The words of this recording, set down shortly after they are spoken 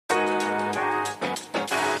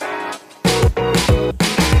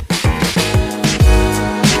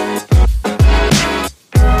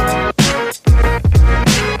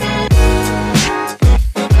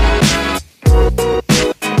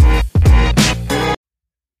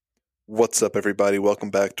What's up, everybody? Welcome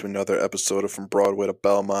back to another episode of From Broadway to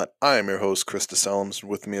Belmont. I am your host, Chris DeSelms,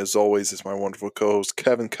 and with me, as always, is my wonderful co-host,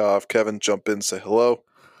 Kevin Koff. Kevin, jump in, say hello.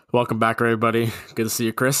 Welcome back, everybody. Good to see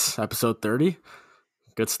you, Chris. Episode 30.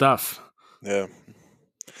 Good stuff. Yeah,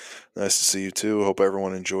 nice to see you too. Hope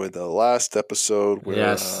everyone enjoyed the last episode where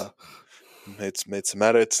Yes. made some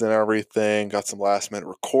edits and everything. Got some last minute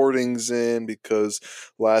recordings in because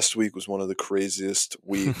last week was one of the craziest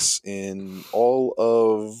weeks in all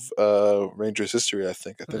of Rangers history. I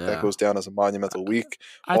think Yeah. that goes down as a monumental week.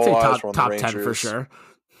 I'd All say eyes were on the top 10 for Rangers. sure.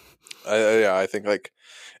 I think like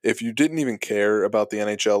if you didn't even care about the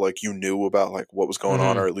NHL, like you knew about like what was going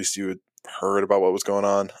on, or at least you had heard about what was going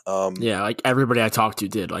on. Yeah, like everybody I talked to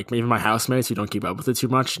did. Like even my housemates who don't keep up with it too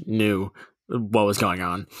much knew what was going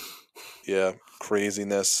on. Yeah,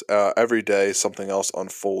 craziness. Every day something else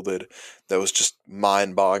unfolded that was just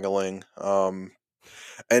mind-boggling. And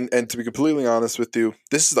to be completely honest with you,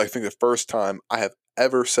 this is I think the first time I have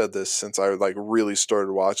ever said this since I like really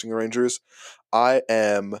started watching the Rangers. I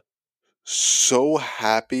am so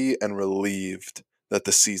happy and relieved that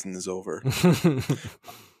the season is over.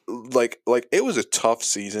 like it was a tough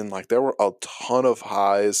season. Like there were a ton of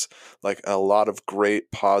highs, like a lot of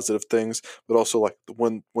great positive things, but also like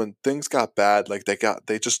when things got bad, like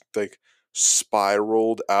they just like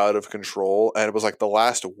spiraled out of control, and it was like the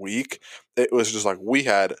last week it was just like we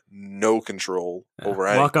had no control over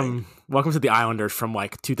anything. Welcome to the Islanders from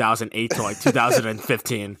like 2008 to like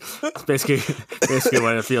 2015. It's basically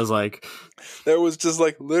what it feels like. There was just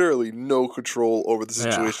like literally no control over the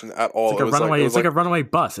situation at all. It's like a runaway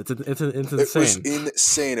bus. It's insane. It was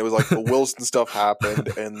insane. It was like the Wilson stuff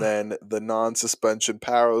happened, and then the non-suspension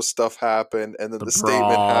Paro stuff happened, and then the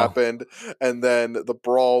statement happened, and then the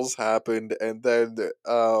brawls happened, and then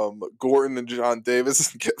Gordon and John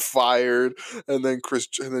Davis get fired, and then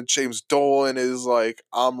James Dolan is like,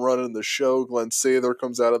 "I'm running the show." Glenn Sather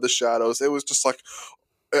comes out of the shadows. It was just like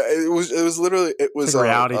it was literally like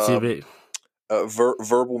reality TV.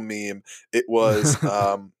 Verbal meme. It was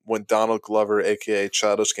when Donald Glover, aka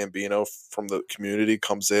Childish Gambino from the Community,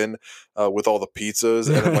 comes in with all the pizzas,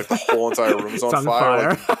 and then like the whole entire room is on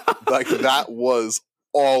fire. Like that was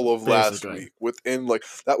all of last week. Within like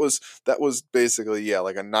that was basically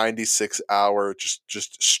like a 96-hour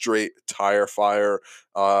just straight tire fire.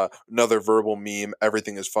 Another verbal meme.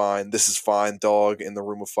 Everything is fine. This is fine, dog. In the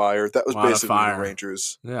room of fire. That was basically the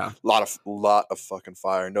Rangers. Yeah, lot of fucking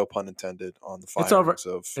fire. No pun intended on the fire.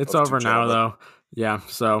 It's over now, though. Yeah,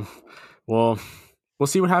 so we'll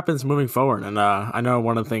see what happens moving forward. And I know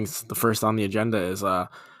one of the things, the first on the agenda is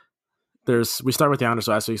we start with the Islanders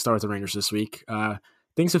last week. Start with the Rangers this week.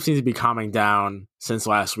 Things have seemed to be calming down since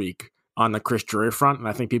last week on the Chris Drury front, and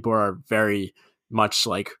I think people are very much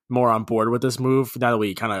like more on board with this move now that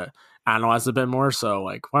we kind of analyze a bit more. So,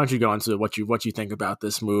 like, why don't you go into what you think about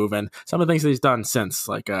this move and some of the things that he's done since,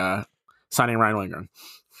 like signing Ryan Lindgren?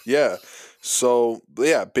 Yeah. So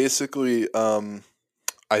basically,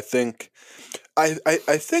 I think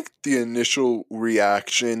the initial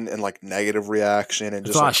reaction and like negative reaction and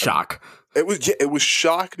just a lot of shock. It was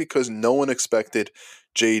shock because no one expected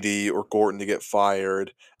JD or Gorton to get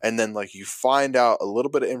fired, and then like you find out a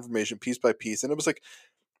little bit of information piece by piece, and it was like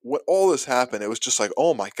when all this happened, it was just like,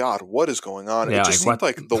 oh my god, what is going on? Yeah, it just seemed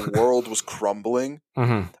like the world was crumbling.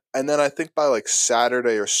 Mm-hmm. And then I think by like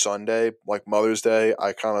Saturday or Sunday, like Mother's Day,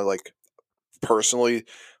 I kind of like personally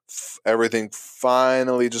everything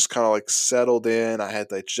finally just kind of like settled in. I had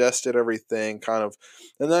digested everything kind of,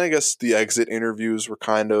 and then I guess the exit interviews were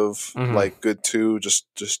kind of like good too,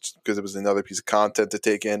 just because it was another piece of content to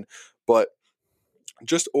take in. But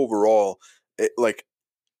just overall, it like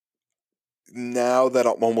now that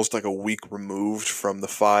I'm almost like a week removed from the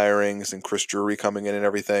firings and Chris Drury coming in and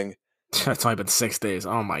everything. It's only been 6 days.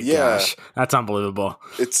 Oh my gosh, that's unbelievable.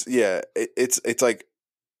 It's like.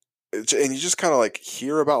 And you just kind of like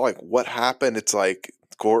hear about like what happened. It's like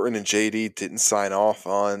Gorton and JD didn't sign off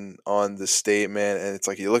on the statement, and it's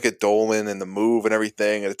like you look at Dolan and the move and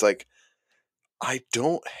everything, and it's like I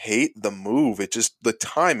don't hate the move. It just the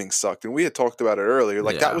timing sucked, and we had talked about it earlier.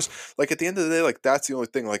 Like that was like at the end of the day, like that's the only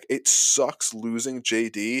thing. Like it sucks losing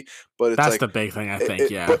JD, but it's that's like, the big thing. I think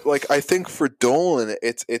but like I think for Dolan,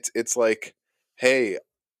 it's like, hey.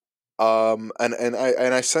 And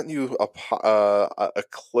I sent you a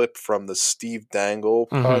clip from the Steve Dangle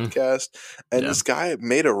podcast, and this guy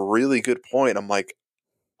made a really good point. I'm like,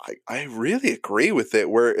 I really agree with it.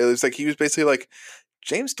 Where it was like he was basically like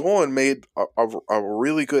James Dolan made a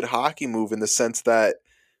really good hockey move in the sense that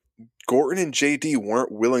Gorton and JD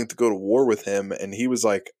weren't willing to go to war with him, and he was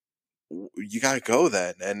like, you gotta go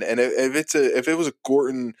then. And if it was a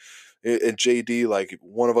Gorton and JD, like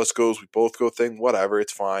one of us goes, we both go thing, whatever,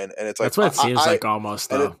 it's fine. And it's like that's what it seems like almost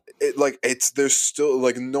though. It like there's still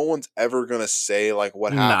like no one's ever gonna say like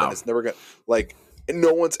what happened. No. It's never gonna like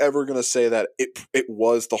no one's ever gonna say that it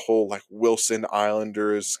was the whole like Wilson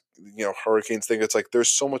Islanders, Hurricanes thing. It's like there's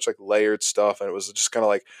so much like layered stuff, and it was just kind of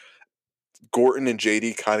like Gorton and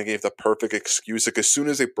JD kind of gave the perfect excuse. Like as soon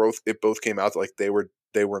as it both came out, like they were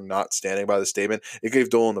not standing by the statement, it gave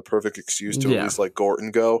Dolan the perfect excuse to at least let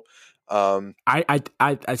Gorton go. I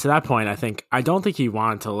to that point, I don't think he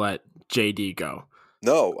wanted to let JD go.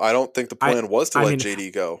 No, I don't think the plan was to let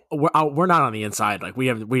JD go. We're not on the inside. Like we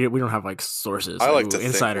don't have like sources. I like to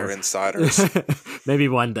think we're insiders. Maybe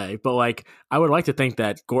one day, but like I would like to think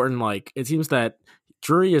that Gorton, like it seems that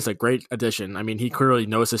Drury is a great addition. I mean, he clearly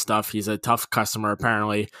knows his stuff. He's a tough customer.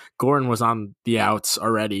 Apparently, Gorton was on the outs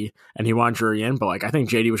already, and he wanted Drury in. But like I think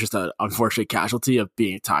JD was just an unfortunate casualty of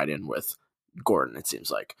being tied in with Gorton. It seems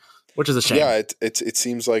like, which is a shame. Yeah, it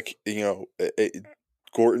seems like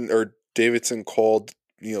Gorton or Davidson called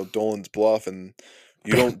Dolan's bluff, and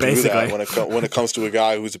you don't do that when it comes to a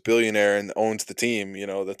guy who's a billionaire and owns the team.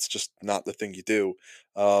 That's just not the thing you do.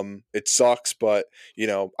 It sucks, but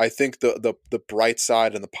I think the bright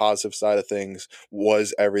side and the positive side of things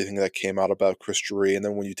was everything that came out about Chris Drury. And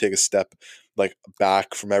then when you take a step like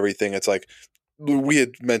back from everything, it's like we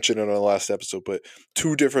had mentioned in our last episode, but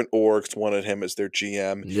two different orgs wanted him as their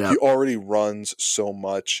GM. Yeah. He already runs so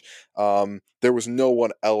much. There was no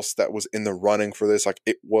one else that was in the running for this. Like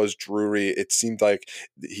it was Drury. It seemed like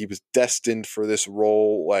he was destined for this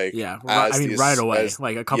role. Like right away,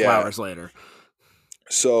 like a couple hours later.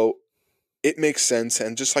 So it makes sense.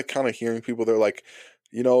 And just like kind of hearing people, they're like,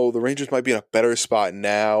 the Rangers might be in a better spot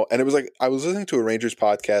now. And it was like I was listening to a Rangers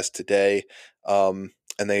podcast today, I'll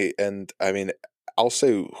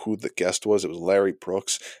say who the guest was. It was Larry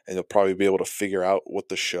Brooks, and you'll probably be able to figure out what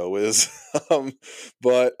the show is.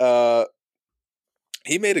 But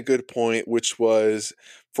he made a good point, which was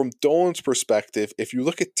from Dolan's perspective, if you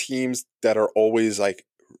look at teams that are always like,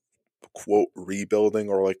 quote, rebuilding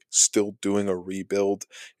or like still doing a rebuild,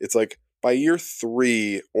 it's like by year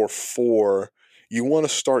 3 or 4, you want to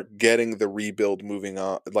start getting the rebuild moving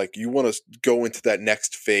on. Like you want to go into that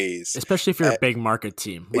next phase, especially if you're a big market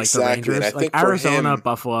team like exactly. The Rangers, like Arizona,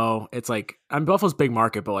 Buffalo. It's like Buffalo's big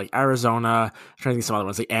market, but like Arizona, I'm trying to think of some other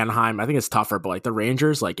ones like Anaheim. I think it's tougher, but like the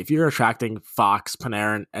Rangers, like if you're attracting Fox,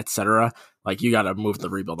 Panarin, etc., like you got to move the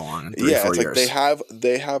rebuild along in 3 or 4 years. Like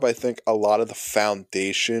they have I think a lot of the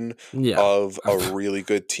foundation of a really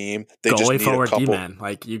good team. They goalie, just need forward, a couple. D-man.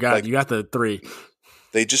 Like you got the 3.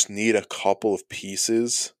 They just need a couple of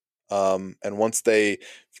pieces, and once they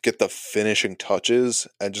get the finishing touches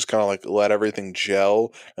and just kind of like let everything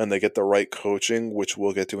gel, and they get the right coaching, which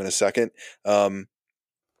we'll get to in a second, I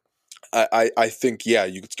think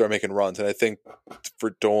you could start making runs. And I think for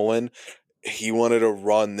Dolan, he wanted a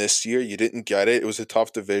run this year. You didn't get it. It was a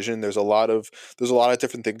tough division. There's a lot of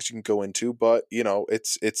different things you can go into, but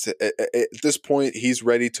it's at this point he's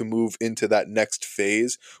ready to move into that next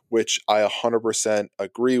phase, which I 100%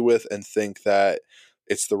 agree with and think that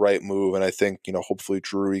it's the right move. And I think hopefully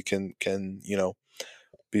Drury can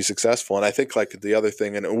be successful. And I think like the other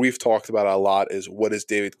thing, and we've talked about it a lot, is what is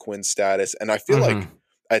David Quinn's status? And I feel like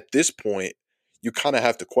at this point you kind of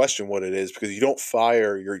have to question what it is, because you don't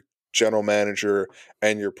fire your general manager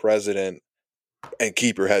and your president and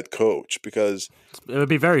keep your head coach, because it would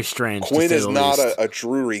be very strange. Quinn is not a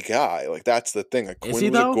Drury guy. Like that's the thing. Like, is Quinn he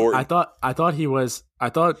though? I thought he was. I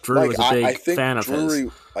thought Drury was a big fan of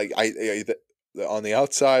his. Like on the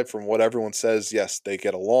outside, from what everyone says, yes, they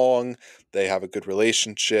get along. They have a good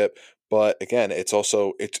relationship. But again, it's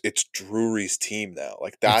also it's Drury's team now.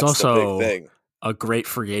 Like that's also the big thing. A great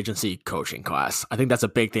free agency coaching class. I think that's a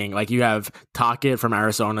big thing. Like you have Tocchet from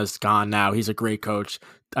Arizona's gone now. He's a great coach.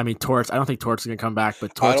 I mean, Torts. I don't think Torts is going to come back,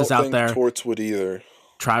 but Torts is out there. Torts would either.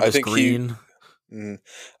 Travis Green.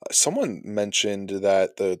 Someone mentioned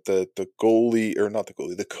that the goalie, or not the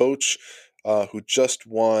goalie, the coach who just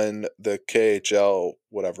won the KHL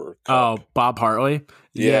whatever cup. Oh, Bob Hartley.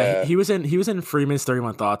 Yeah, he was in Freeman's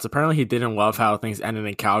 31 Thoughts. Apparently he didn't love how things ended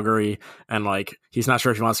in Calgary, and like he's not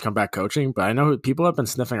sure if he wants to come back coaching, but I know people have been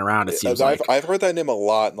sniffing around. It seems I've heard that name a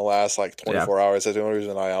lot in the last like 24 hours. That's the only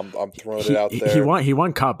reason I'm throwing it out there. He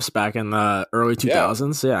won cups back in the early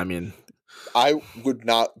 2000s. I mean, I would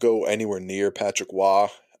not go anywhere near Patrick Waugh.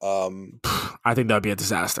 I think that would be a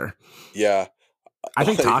disaster. Yeah. I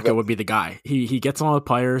think Tocchet would be the guy. He gets all the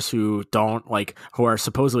players who are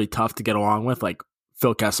supposedly tough to get along with, like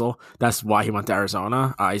Phil Kessel. That's why he went to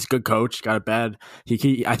Arizona. He's a good coach. Got a bad.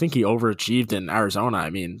 I think he overachieved in Arizona. I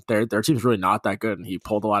mean, their team's really not that good, and he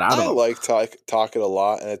pulled a lot out of I them. like Tocchet a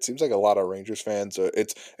lot, and it seems like a lot of Rangers fans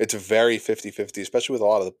it's very 50-50, especially with a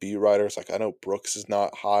lot of the beat writers. Like I know Brooks is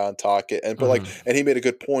not high on Tocchet, and he made a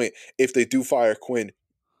good point. If they do fire Quinn,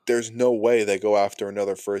 there's no way they go after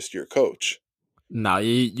another first year coach. No,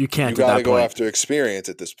 you can't. You got to go after experience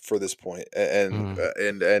at this point, and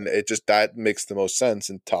it just that makes the most sense.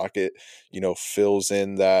 And Tocchet, fills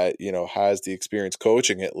in that has the experience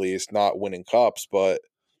coaching at least, not winning cups, but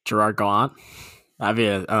Gerard Gallant. That'd be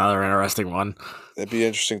another interesting one. It'd be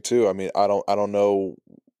interesting too. I mean, I don't know.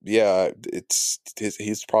 Yeah,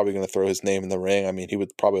 he's probably going to throw his name in the ring. I mean, he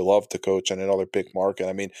would probably love to coach in another big market.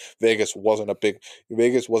 I mean, Vegas wasn't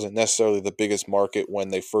necessarily the biggest market when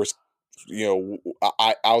they first,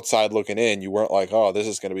 outside looking in, you weren't like, oh, this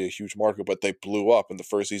is going to be a huge market, but they blew up in the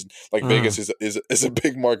first season. Like Vegas is a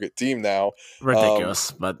big market team now.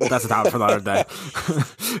 Ridiculous, but that's a topic for another day.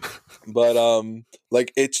 But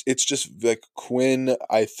like it's just like Quinn.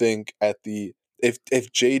 I think if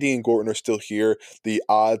JD and Gorton are still here, the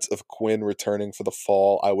odds of Quinn returning for the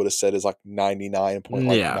fall, I would have said is like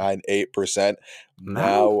 99.98%.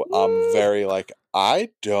 Now I'm very like I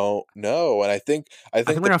don't know, and I think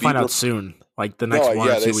we're gonna find out soon, like the next 1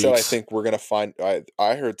 or 2 weeks. They said I think we're gonna find.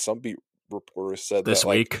 I heard some beat reporters said this that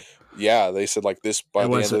week. Like, yeah, they said like this by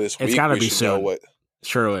the end of this week. It's gotta be soon. Know what.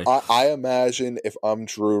 Surely. I imagine if I'm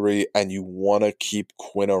Drury and you want to keep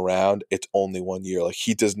Quinn around, it's only 1 year. Like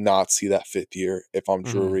he does not see that 5th year if I'm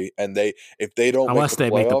Drury, and if they don't unless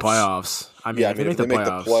make make the playoffs. I mean, if they make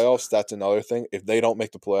the playoffs, that's another thing. If they don't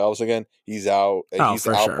make the playoffs again, he's out. He's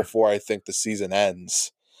out before I think the season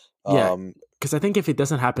ends. Yeah, because I think if it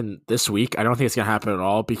doesn't happen this week, I don't think it's gonna happen at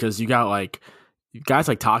all. Because you got like guys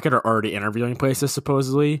like Tocchet are already interviewing places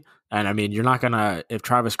supposedly. And I mean, you're not gonna if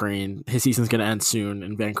Travis Green, his season's gonna end soon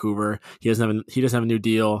in Vancouver. He doesn't have a new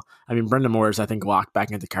deal. I mean, Brendan Moore's I think locked back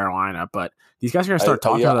into Carolina, but these guys are gonna start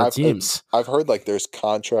talking to other teams. I've heard like there's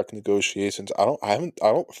contract negotiations. I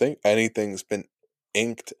don't think anything's been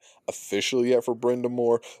inked officially yet for Brendan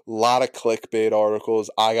Moore. A lot of clickbait articles.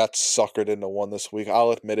 I got suckered into one this week.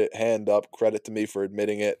 I'll admit it. Hand up. Credit to me for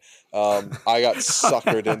admitting it. I got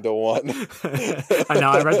suckered into one. I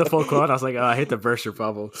know. I read the full quote. I was like, oh, I hate to burst your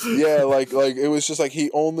bubble. Yeah, like it was just like he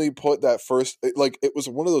only put that first. Like it was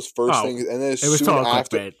one of those first things, and then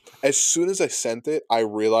as soon as I sent it, I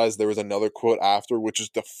realized there was another quote after, which is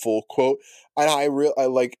the full quote. And I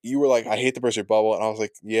like you were like, I hate to burst your bubble, and I was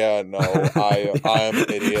like, yeah, no, I am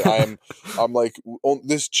an idiot. I'm like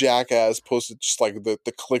this jackass posted just like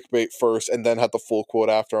the clickbait first, and then had the full quote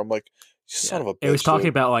after. I'm like, son of a bitch. It was talking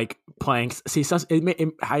about like playing. See, I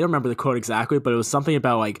don't remember the quote exactly, but it was something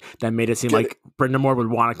about like that made it seem like Brendan Moore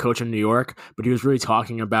would want to coach in New York, but he was really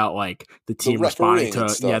talking about like the team responding to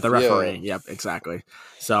the refereeing. Yep, exactly.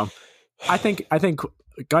 So I think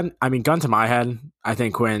gun to my head, I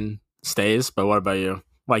think Quinn stays. But what about you?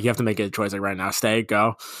 Like you have to make a choice like right now. Stay,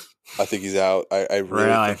 go. I think he's out. I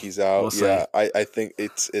really think he's out. We'll yeah, I think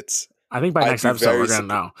it's. I think by next episode we're gonna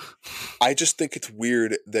know. I just think it's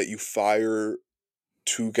weird that you fire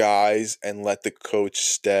 2 guys and let the coach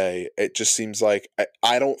stay. It just seems like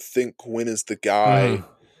I don't think Quinn is the guy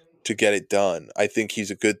to get it done. I think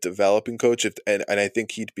he's a good developing coach, and I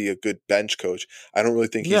think he'd be a good bench coach. I don't really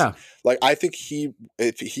think he's like I think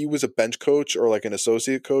if he was a bench coach or like an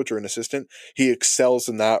associate coach or an assistant, he excels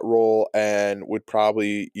in that role and would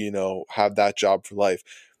probably have that job for life.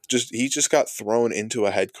 He just got thrown into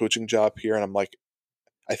a head coaching job here, and I'm like,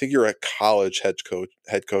 I think you're a college head coach.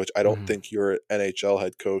 I don't think you're an NHL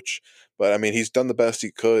head coach. But I mean, he's done the best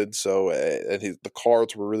he could. So, and the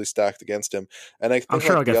cards were really stacked against him. And I'm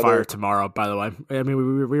sure he'll get fired tomorrow. By the way, I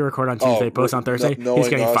mean, we record on Tuesday, post on Thursday. He's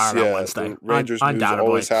getting fired on Wednesday. Rangers news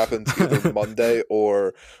always happens either Monday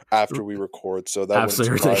or after we record. So that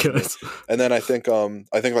absolutely ridiculous. Me. And then I think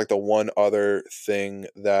like the one other thing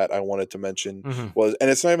that I wanted to mention was,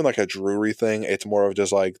 and it's not even like a Drury thing. It's more of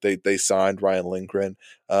just like they signed Ryan Lindgren.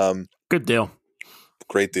 Good deal.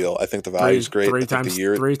 Great deal. I think the value is great. 3 times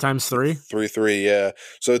 3. 3, yeah.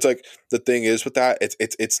 So it's like the thing is with that,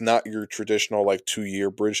 it's not your traditional like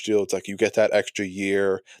 2-year bridge deal. It's like you get that extra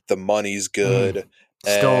year. The money's good.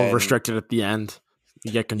 Still restricted at the end.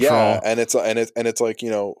 You get control. Yeah, and it's like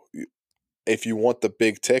if you want the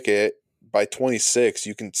big ticket by 26,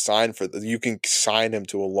 you can sign him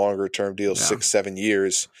to a longer term deal, 6-7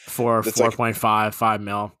 years for 4.5 5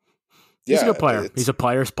 mil. He's a good player. He's a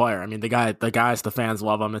player's player. I mean, the fans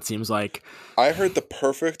love him. It seems like I heard the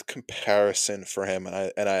perfect comparison for him, and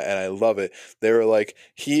I love it. They were like,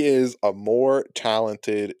 he is a more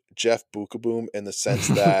talented Jeff Bukaboom in the sense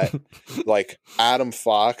that like Adam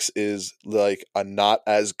Fox is like a not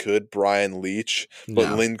as good Brian Leach,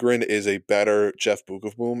 but Lindgren is a better Jeff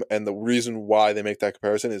Bukaboom. And the reason why they make that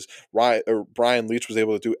comparison is Brian Leach was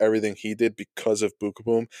able to do everything he did because of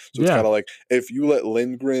Bukaboom. So it's kind of like if you let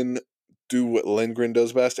Lindgren do what Lindgren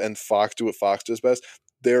does best and Fox do what Fox does best,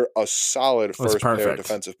 they're a solid first pair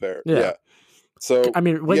defensive pair. Yeah. So I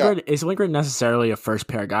mean, is Lindgren necessarily a first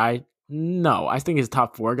pair guy? No, I think he's a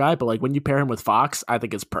top 4 guy, but like when you pair him with Fox, I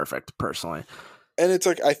think it's perfect personally. And it's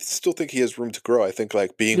like I still think he has room to grow. I think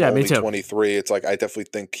like being only 23, it's like I definitely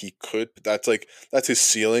think he could. But that's his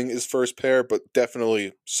ceiling is first pair, but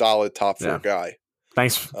definitely solid top 4 guy.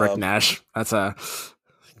 Thanks, Rick Nash. That's the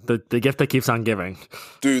gift that keeps on giving.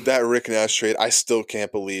 Dude, that Rick Nash trade, I still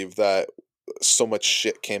can't believe that so much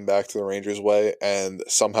shit came back to the Rangers' way, and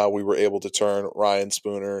somehow we were able to turn Ryan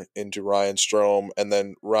Spooner into Ryan Strome, and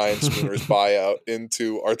then Ryan Spooner's buyout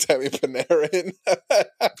into Artemi Panarin.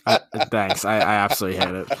 Thanks. I absolutely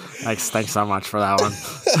hate it. Thanks so much for that one.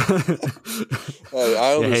 Hey,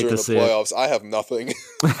 Islanders are in the playoffs. I have nothing.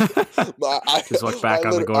 Just look back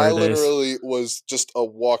on the glory days. I literally was just a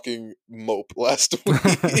walking mope last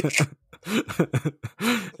week.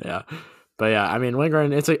 Yeah. But yeah, I mean,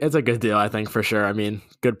 Lindgren, it's a good deal, I think, for sure. I mean,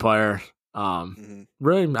 good player.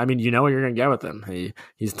 Really, I mean, you know what you're gonna get with him.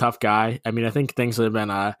 He's a tough guy. I mean, I think things would have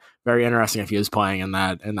been very interesting if he was playing in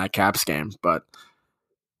that Caps game, but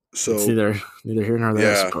so it's neither here nor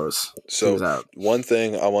there, I suppose. So one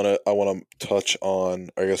thing I wanna touch on,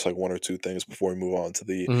 I guess like one or two things before we move on to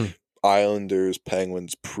the Islanders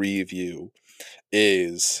Penguins preview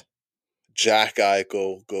is Jack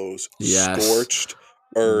Eichel goes scorched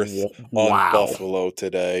earth on Buffalo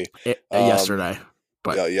today. Yesterday.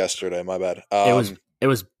 But yeah, yesterday, my bad. It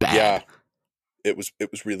was bad. Yeah. It was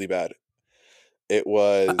really bad. It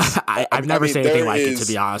was I've never seen anything like it, to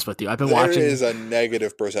be honest with you. I've been watching. There is a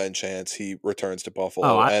 -% chance he returns to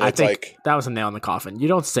Buffalo. And I think that was a nail in the coffin. You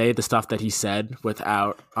don't say the stuff that he said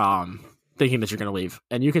without thinking that you're gonna leave.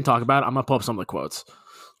 And you can talk about it. I'm gonna pull up some of the quotes.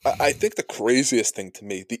 I think the craziest thing to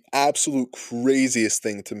me, the absolute craziest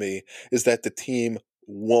thing to me, is that the team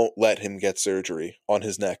won't let him get surgery on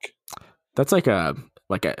his neck. That's like a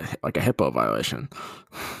HIPAA violation.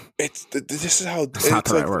 This is how it's not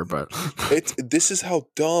the right word, but this is how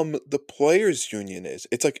dumb the players' union is.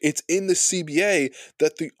 It's like it's in the CBA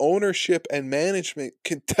that the ownership and management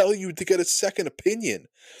can tell you to get a second opinion.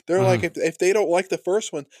 They're like if they don't like the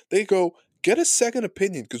first one, they go get a second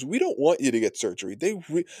opinion because we don't want you to get surgery. They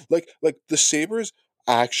like the Sabres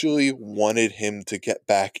actually wanted him to get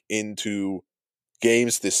back into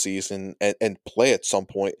games this season and play at some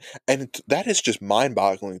point, and that is just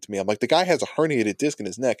mind-boggling to me. I'm like, the guy has a herniated disc in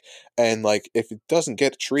his neck, and like if it doesn't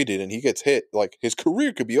get treated and he gets hit, like his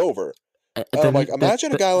career could be over. Like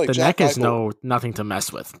imagine a guy like Jack Eichel. The neck is nothing to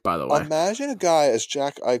mess with, by the way. Imagine a guy as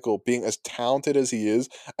Jack Eichel being as talented as he is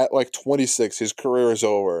at like 26, his career is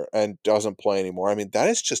over and doesn't play anymore. I mean, that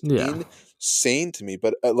is just insane to me.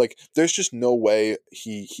 But like, there's just no way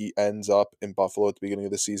he ends up in Buffalo at the beginning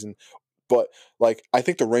of the season. But like, I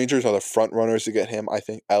think the Rangers are the front runners to get him. I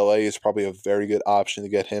think LA is probably a very good option to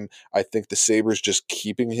get him. I think the Sabres just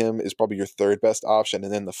keeping him is probably your third best option.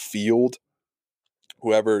 And then the field,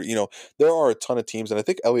 whoever, there are a ton of teams. And I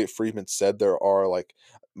think Elliot Friedman said there are like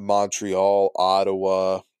Montreal,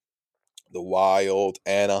 Ottawa, the Wild,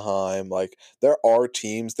 Anaheim. Like there are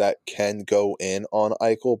teams that can go in on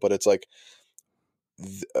Eichel, but it's like,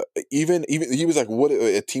 even he was like, what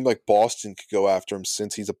a team like Boston could go after him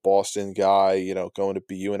since he's a Boston guy, going to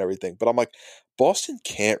BU and everything. But I'm like, Boston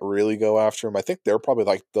can't really go after him. I think they're probably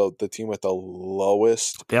like the team with the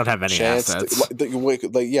lowest. They don't have any assets.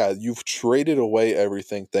 You've traded away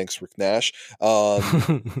everything. Thanks, Rick Nash.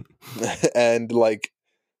 And like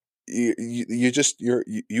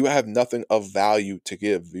you have nothing of value to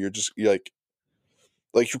give. You're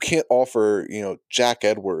like you can't offer, Jack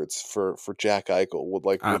Edwards for Jack Eichel. We'll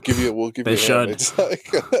give you they should. Him. It's like,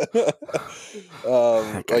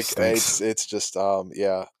 it's just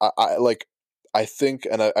I think,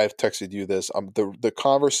 and I've texted you this. The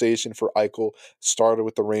conversation for Eichel started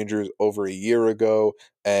with the Rangers over a year ago,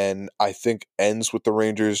 and I think ends with the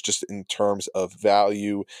Rangers just in terms of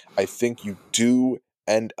value. I think you do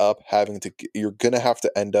end up you're gonna have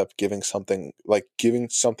to end up giving something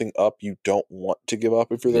up you don't want to give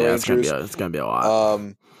up if you're the Rangers. It's gonna be a lot.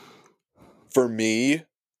 For me,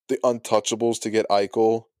 the untouchables to get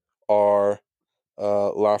Eichel are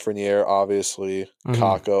Lafreniere, obviously,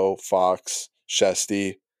 Kakko, Fox,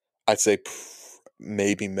 Shesty. I'd say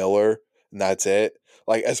maybe Miller, and that's it.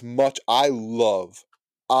 Like, as much I love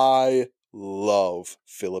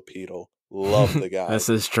Filipino. love the guy. This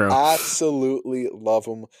is true. Absolutely love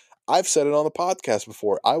him. I've said it on the podcast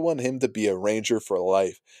before. I want him to be a Ranger for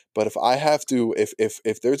life. But if I have to,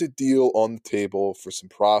 if there's a deal on the table for some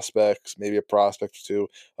prospects, maybe a prospect or two,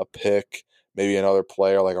 a pick, maybe another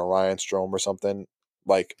player like a Ryan Strome or something,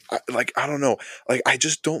 I don't know. Like I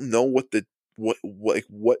just don't know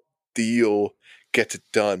what deal gets it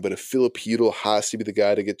done. But if Filipino has to be the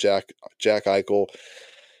guy to get Jack Eichel,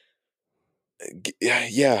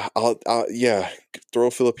 I'll throw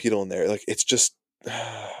Filipino in there. Like it's just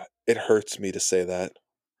it hurts me to say that.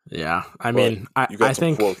 Yeah, I But mean, you got I some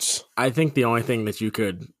think quotes. I think the only thing that you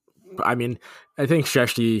could, I mean, I think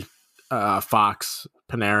Shesty, Fox,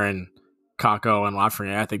 Panarin, Kako, and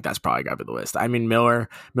Lafreniere, I think that's probably got to be the list. I mean,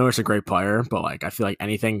 Miller's a great player, but like I feel like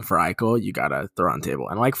anything for Eichel, you got to throw on the table.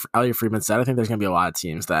 And like Elliot Friedman said, I think there's going to be a lot of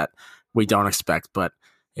teams that we don't expect, but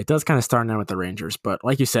it does kind of start now with the Rangers. But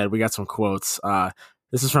like you said, we got some quotes.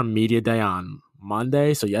 This is from Media Day on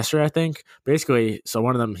Monday, so yesterday, I think. Basically, so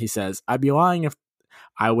one of them, he says, I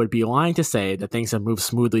would be lying to say that things have moved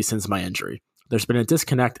smoothly since my injury. There's been a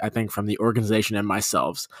disconnect, I think, from the organization and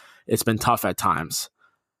myself. It's been tough at times.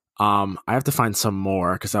 I have to find some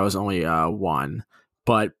more because that was only one,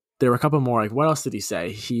 but there were a couple more. Like, what else did he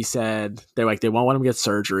say? He said they won't let him get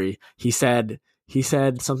surgery. He said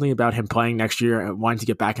something about him playing next year and wanting to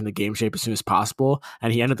get back into game shape as soon as possible.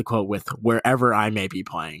 And he ended the quote with "wherever I may be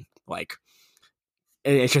playing." Like,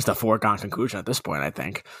 it's just a foregone conclusion at this point, I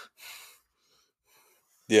think.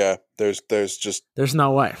 Yeah, there's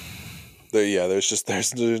no way.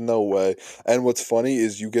 There's no way. And what's funny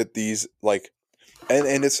is you get these like,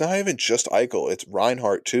 and it's not even just Eichel, it's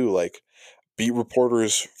Reinhart too. Like, beat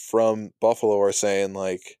reporters from Buffalo are saying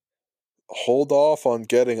like, hold off on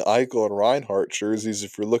getting Eichel and Reinhart jerseys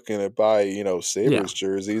if you're looking to buy, Sabres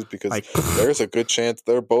jerseys, because there's a good chance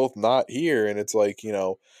they're both not here. And it's like,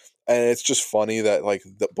 and it's just funny that like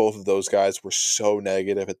both of those guys were so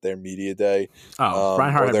negative at their media day.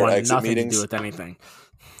 Reinhart or their had exit nothing meetings. to do with anything.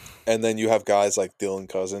 And then you have guys like Dylan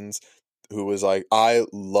Cousins, who was like, I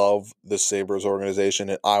love the Sabres organization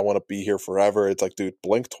and I want to be here forever. It's like, dude,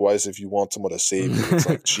 blink twice if you want someone to save you. It's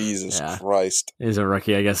like, Jesus Christ. He's a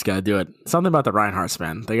rookie, I guess, got to do it. Something about the Reinhardts,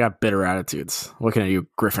 man. They got bitter attitudes. Looking at you,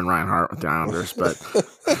 Griffin Reinhart with the Islanders.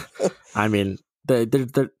 But, I mean, they're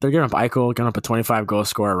giving up Eichel, giving up a 25-goal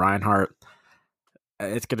scorer, Reinhart.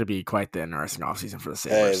 It's going to be quite the interesting offseason for the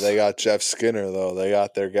Sabres. Hey, they got Jeff Skinner, though. They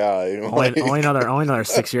got their guy. Only another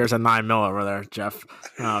 6 years and $9 million over there, Jeff.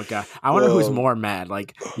 Oh, God. I wonder who's more mad.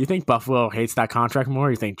 Like, you think Buffalo hates that contract more, or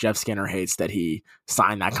you think Jeff Skinner hates that he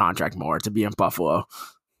signed that contract more to be in Buffalo?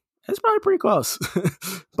 It's probably pretty close.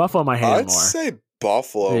 Buffalo might hate him more. I'd say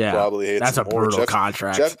Buffalo probably hates him more. That's a brutal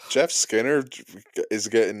contract. Jeff Skinner is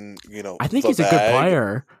getting, I think he's a good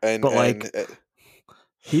player, but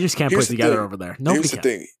he just can't put it together over there. Nobody can. Here's the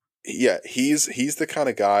thing. Yeah, he's the kind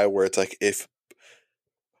of guy where it's like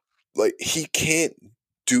he can't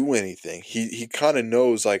do anything. He kind of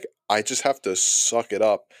knows like I just have to suck it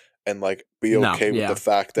up and like be okay with the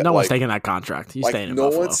fact that no one's taking that contract. He's staying in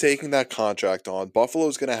Buffalo. No one's taking that contract on.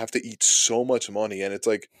 Buffalo's gonna have to eat so much money, and it's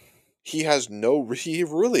like he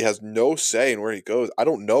really has no say in where he goes. I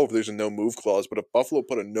don't know if there's a no move clause, but if Buffalo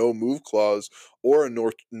put a no move clause or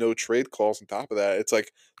a no trade clause on top of that, it's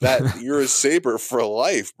like that you're a Sabre for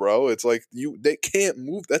life, bro. It's like they can't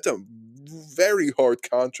move. That's a very hard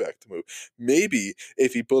contract to move. Maybe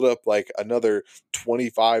if he put up like another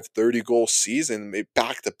 25, 30 goal season, maybe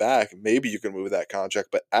back to back, maybe you can move that contract.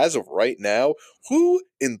 But as of right now, who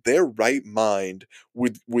in their right mind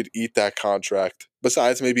would eat that contract?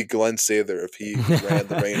 Besides maybe Glenn Sather if he ran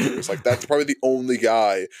the Rangers. Like, that's probably the only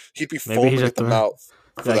guy. He'd be foaming at the mouth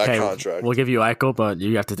for that contract. We'll give you Eichel, but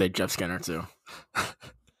you have to take Jeff Skinner too.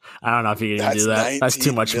 I don't know if you can even do that. That's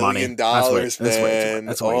too much money. That's man.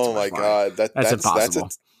 That's way too much God. That's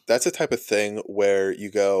impossible. That's a type of thing where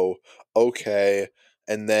you go, okay,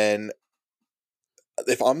 and then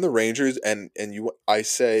if I'm the Rangers and I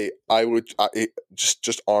say I would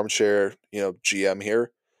just armchair, GM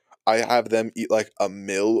here. I have them eat like $1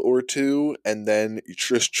 million or $2 million and then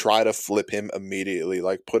just try to flip him immediately.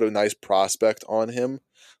 Like put a nice prospect on him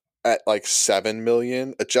at like $7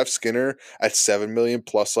 million. A Jeff Skinner at $7 million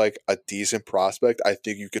plus like a decent prospect. I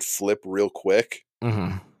think you could flip real quick.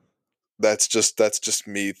 Mm-hmm. That's just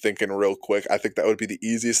me thinking real quick. I think that would be the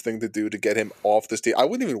easiest thing to do to get him off this team. I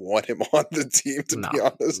wouldn't even want him on the team, to be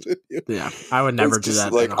honest with you. Yeah, I would never do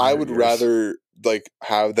that. Like, I would rather like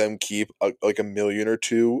have them keep like $1 million or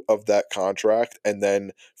 $2 million of that contract and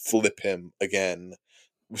then flip him again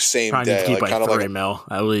same day. Keep like $3 million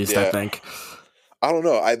at least. Yeah. I think. I don't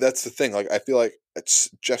know. That's the thing. Like I feel like it's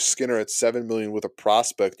Jeff Skinner at 7 million with a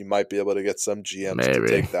prospect. You might be able to get some GMs to Maybe.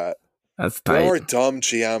 take that. That's There tight. are dumb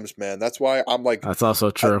GMs, man. That's why I'm like, That's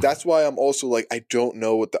also true. that's why I'm also like, I don't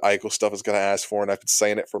know what the Eichel stuff is going to ask for, and I've been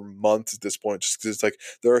saying it for months at this point, just because it's like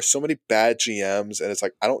there are so many bad GMs, and it's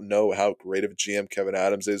like I don't know how great of a GM Kevin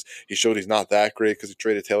Adams is. He showed he's not that great because he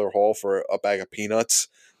traded Taylor Hall for a bag of peanuts.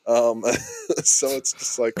 So it's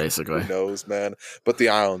just like, basically, who knows, man. But the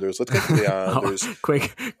Islanders, let's get to the Islanders.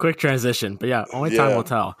 quick transition, but yeah, only time will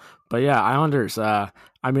tell. But yeah, Islanders. I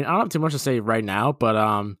mean, I don't have too much to say right now, but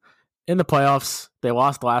in the playoffs, they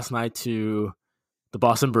lost last night to the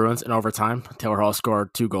Boston Bruins in overtime. Taylor Hall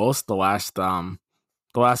scored 2 goals. The last goal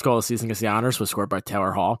of the season against the Islanders was scored by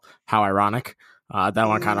Taylor Hall. How ironic. That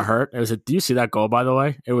one kind of hurt. Do you see that goal, by the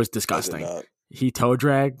way? It was disgusting. He toe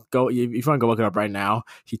dragged. If you want to go look it up right now,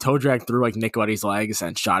 he toe dragged through like Nick Leddy's legs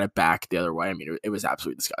and shot it back the other way. I mean, it was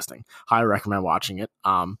absolutely disgusting. Highly recommend watching it.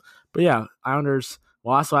 But yeah, Islanders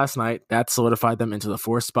lost last night. That solidified them into the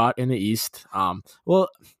 4th spot in the East. Well,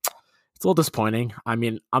 it's a little disappointing. I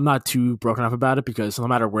mean, I'm not too broken up about it because no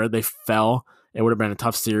matter where they fell, it would have been a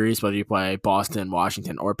tough series, whether you play Boston,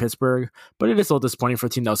 Washington, or Pittsburgh. But it is a little disappointing for a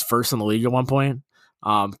team that was first in the league at one point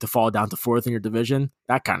to fall down to 4th in your division.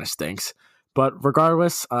 That kind of stinks. But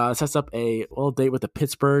regardless, it sets up a little date with the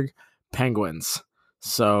Pittsburgh Penguins.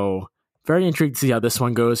 So very intrigued to see how this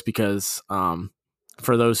one goes because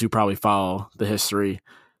for those who probably follow the history,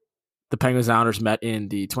 the Penguins and Islanders met in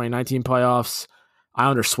the 2019 playoffs.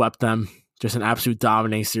 Islanders swept them. Just an absolute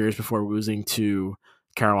dominating series before losing to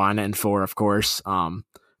Carolina in 4, of course.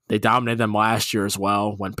 They dominated them last year as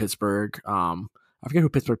well when Pittsburgh, I forget who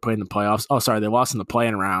Pittsburgh played in the playoffs. Oh, sorry, they lost in the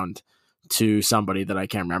play-in round to somebody that I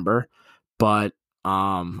can't remember. But,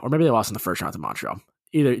 or maybe they lost in the first round to Montreal.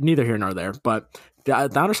 Neither here nor there. But the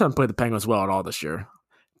Islanders haven't played the Penguins well at all this year.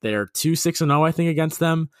 They're 2-6-0, I think, against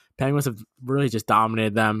them. Penguins have really just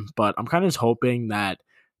dominated them. But I'm kind of just hoping that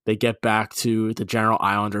they get back to the general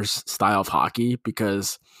Islanders style of hockey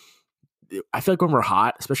because I feel like when we're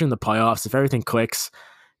hot, especially in the playoffs, if everything clicks,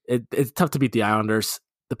 it's tough to beat the Islanders.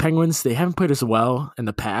 The Penguins, they haven't played as well in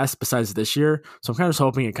the past besides this year, so I'm kind of just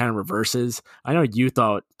hoping it kind of reverses. I know you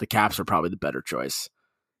thought the Caps were probably the better choice,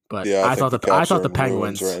 but yeah, I thought the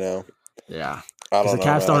Penguins right now. Yeah, because the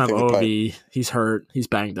Caps don't have Ovi. He's hurt. He's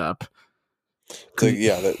banged up.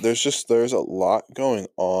 There's a lot going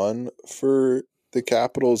on for the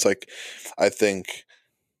Capitals. Like, I think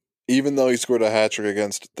even though he scored a hat trick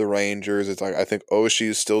against the Rangers, it's like I think Oshie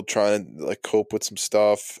is still trying to like cope with some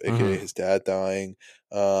stuff, aka his dad dying.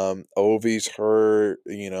 Ovi's hurt,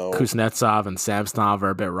 Kuznetsov and Samsonov are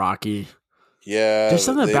a bit rocky. Yeah. There's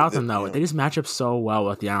something about them, though. They just match up so well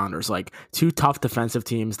with the Islanders. Like, 2 tough defensive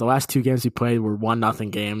teams. The last 2 games we played were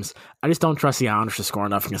 1-0 games. I just don't trust the Islanders to score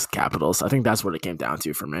enough against the Capitals. I think that's what it came down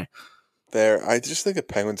to for me. I just think the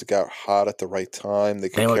Penguins got hot at the right time. They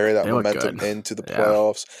could carry that momentum into the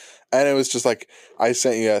playoffs. And it was just like, I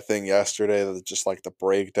sent you a thing yesterday that just like the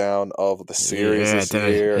breakdown of the series this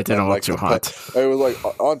year. It didn't look too hot. It was like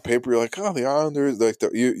on paper, you're like, oh, the Islanders,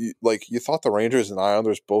 like you thought the Rangers and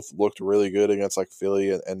Islanders both looked really good against like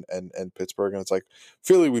Philly and Pittsburgh. And it's like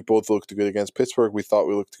Philly, we both looked good against Pittsburgh. We thought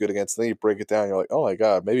we looked good against. And then you break it down, you're like, oh my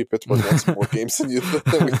God, maybe Pittsburgh won some more games than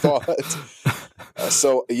we thought.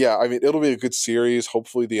 So yeah, I mean, it'll be a good series.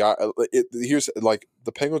 Hopefully, here's like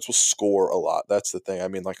the Penguins will score a lot. That's the thing. I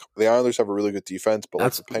mean, like the Islanders have a really good defense, but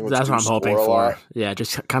like the Penguins that's what I'm hoping for. Lot. Yeah,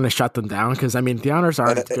 just kind of shut them down because I mean the Islanders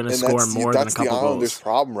aren't going to score more than a couple goals. That's the Islanders'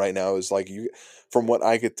 problem right now. Is like from what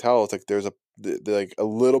I could tell, it's like there's a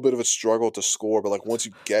little bit of a struggle to score, but like once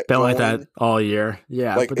you get been going, like that all year.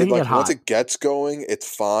 Yeah, like, but then like once it gets going,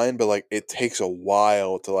 it's fine. But like it takes a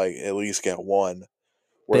while to like at least get one.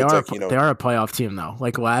 They are a playoff team though.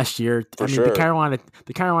 Like last year, the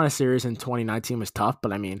Carolina series in 2019 was tough,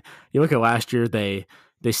 but I mean, you look at last year, they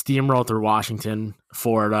steamrolled through Washington,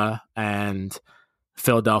 Florida, and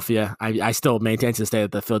Philadelphia. I still maintain to this day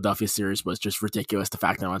that the Philadelphia series was just ridiculous. The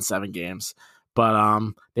fact that they won 7 games,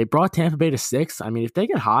 but they brought Tampa Bay to 6. I mean, if they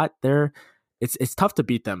get hot, it's tough to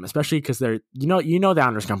beat them, especially because they're the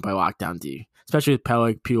Islanders can play lockdown D, especially with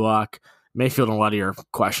Pelech, Pulock. Mayfield and Leddy are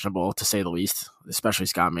questionable, to say the least, especially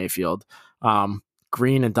Scott Mayfield.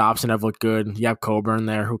 Green and Dobson have looked good. You have Coburn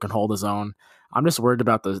there who can hold his own. I'm just worried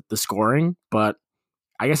about the scoring, but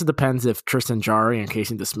I guess it depends if Tristan Jarry and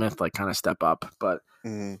Casey DeSmith like kind of step up. But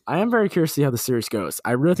I am very curious to see how the series goes.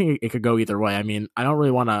 I really think it could go either way. I mean, I don't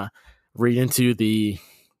really want to read into the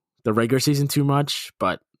regular season too much,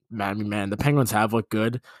 but man, the Penguins have looked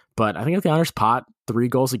good. But I think if the Islanders pot 3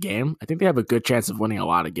 goals a game, I think they have a good chance of winning a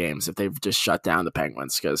lot of games if they've just shut down the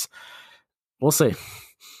Penguins, because we'll see.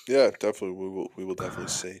 Yeah, definitely. We will definitely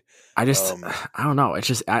see. I don't know. It's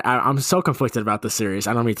just I'm so conflicted about this series.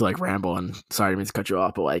 I don't mean to like ramble, and sorry, I didn't mean to cut you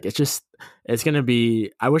off, but like it's gonna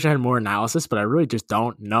be. I wish I had more analysis, but I really just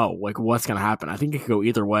don't know like what's gonna happen. I think it could go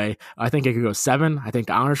either way. I think it could go 7. I think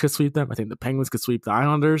the Islanders could sweep them. I think the Penguins could sweep the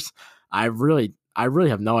Islanders. I really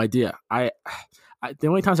have no idea. The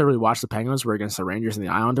only times I really watched the Penguins were against the Rangers and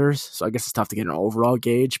the Islanders, so I guess it's tough to get an overall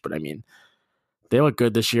gauge. But I mean, they look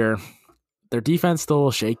good this year. Their defense still a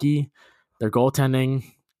little shaky. Their goaltending,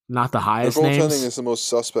 not the Their highest goaltending names. is the most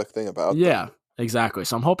suspect thing about them. Yeah, exactly.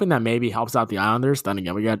 So I'm hoping that maybe helps out the Islanders. Then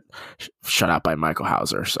again, we got shut out by Michael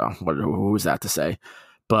Hauser. So who was that to say?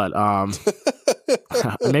 But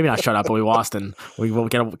maybe not shut out, but we lost and we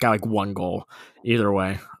got like 1 goal. Either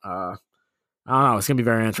way, I don't know. It's gonna be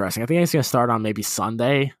very interesting. I think it's gonna start on maybe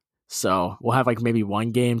Sunday. So we'll have like maybe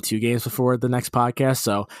 1 game, 2 games before the next podcast.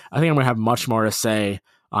 So I think I'm gonna have much more to say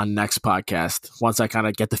on next podcast once I kind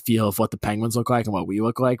of get the feel of what the Penguins look like and what we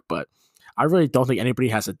look like. But I really don't think anybody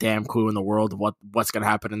has a damn clue in the world of what's going to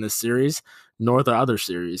happen in this series, nor the other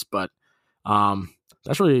series. But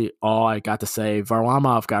that's really all I got to say.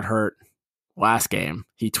 Varlamov got hurt last game.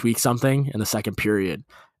 He tweaked something in the second period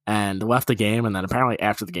and left the game. And then apparently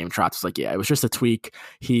after the game, Trotz was like, yeah, it was just a tweak.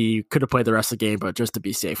 He could have played the rest of the game, but just to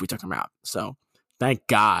be safe, we took him out. So thank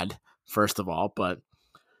God, first of all. But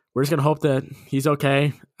we're just going to hope that he's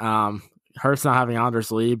okay. Hurts not having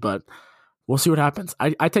Anders lead, but we'll see what happens.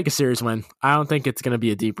 I take a series win. I don't think it's going to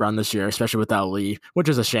be a deep run this year, especially without Lee, which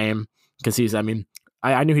is a shame because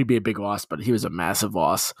I knew he'd be a big loss, but he was a massive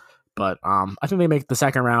loss. But I think they make the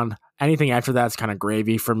second round. Anything after that's kind of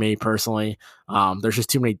gravy for me personally. There's just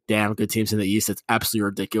too many damn good teams in the East. It's absolutely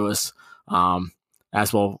ridiculous.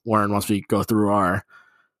 As we'll learn once we go through our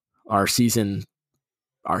preseason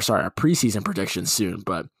predictions soon.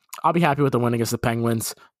 But I'll be happy with the win against the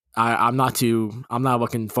Penguins. I'm not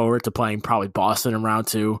looking forward to playing probably Boston in round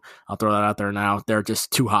 2. I'll throw that out there now. They're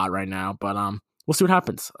just too hot right now, but we'll see what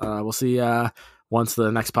happens. We'll see once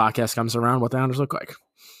the next podcast comes around what the Islanders look like.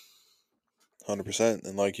 100%.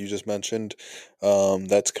 And like you just mentioned,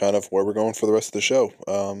 that's kind of where we're going for the rest of the show.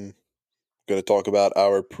 Going to talk about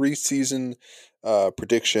our preseason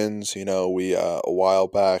predictions. You know, we a while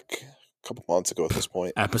back, a couple months ago at this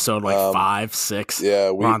point. Episode 5, 6.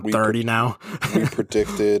 Yeah, we're on 30 now. We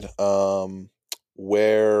predicted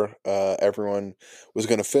where everyone was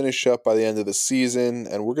going to finish up by the end of the season,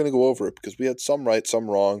 and we're going to go over it because we had some right, some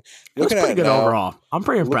wrong. It was pretty good overall. I'm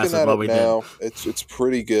pretty impressed with what we did. It's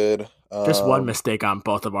pretty good. Just one mistake on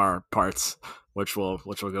both of our parts, which we'll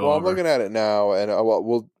go over. Well, I'm looking at it now, and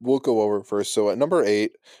we'll go over it first. So at number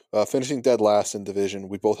 8, finishing dead last in division,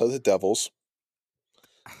 we both had the Devils,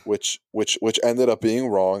 which ended up being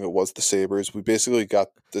wrong. It was the Sabres. We basically got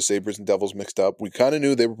the Sabres and Devils mixed up. We kind of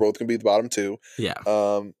knew they were both going to be the bottom 2. Yeah.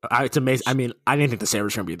 It's amazing. I mean, I didn't think the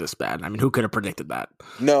Sabres were going to be this bad. I mean, who could have predicted that?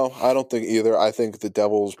 No, I don't think either. I think the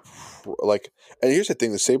Devils, and here's the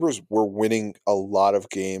thing, the Sabres were winning a lot of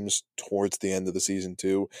games towards the end of the season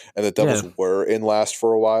too, and the Devils were in last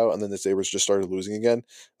for a while, and then the Sabres just started losing again.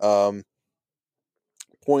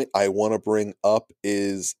 Point I want to bring up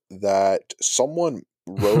is that someone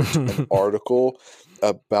wrote an article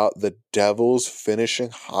about the Devils finishing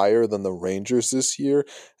higher than the Rangers this year,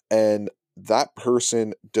 and that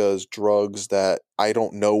person does drugs that I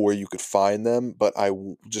don't know where you could find them, but I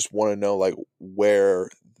just want to know like where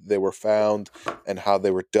they were found and how they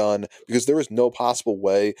were done, because there was no possible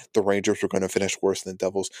way the Rangers were going to finish worse than the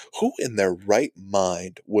Devils. Who in their right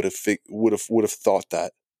mind would have thought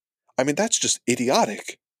that? I mean, that's just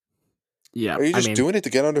idiotic. Yeah, are you just doing it to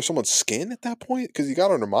get under someone's skin at that point? Because you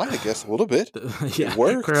got under mine, I guess, a little bit. Yeah, it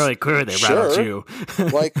worked. Clearly, they rattled you.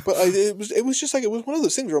 But it was just like, it was one of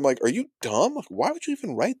those things where I'm like, are you dumb? Like, why would you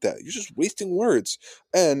even write that? You're just wasting words.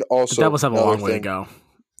 And also, the Devils have a long way to go.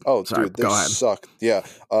 Oh, sorry, dude, they suck. Yeah,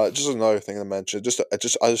 just another thing to mention. I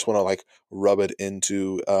just want to like rub it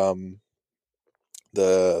into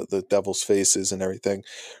the Devils' faces and everything.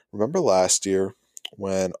 Remember last year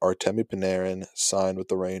when Artemi Panarin signed with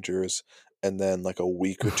the Rangers, and then like a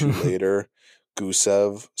week or 2 later,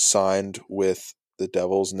 Gusev signed with the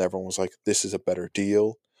Devils, and everyone was like, "This is a better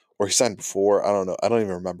deal." Or he signed before. I don't know. I don't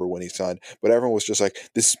even remember when he signed, but everyone was just like,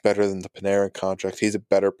 "This is better than the Panarin contract. He's a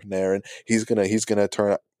better Panarin. He's gonna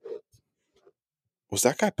turn." Was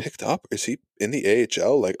that guy picked up? Is he in the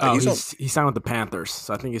AHL? Like, he signed with the Panthers,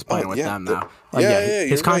 so I think he's playing with them now.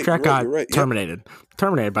 His contract got terminated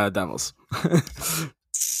by the Devils.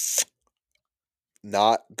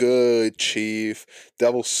 Not good, Chief.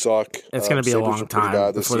 Devils suck. It's going to be a long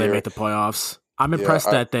time before they make the playoffs. I'm impressed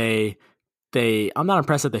that I'm not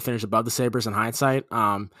impressed that they finished above the Sabres in hindsight.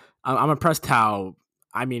 I'm impressed how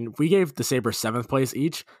I mean, we gave the Sabres 7th place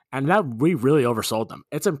each, and that we really oversold them.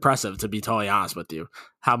 It's impressive, to be totally honest with you,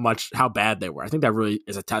 how bad they were. I think that really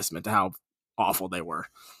is a testament to how awful they were.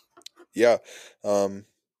 Yeah.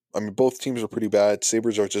 I mean, both teams are pretty bad.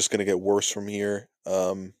 Sabres are just going to get worse from here.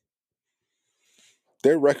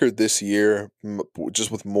 Their record this year, just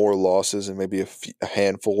with more losses and maybe a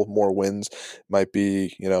handful more wins, might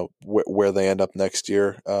be where they end up next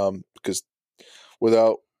year. Because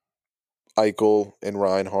without Eichel and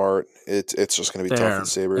Reinhart, it's just going to be tough for the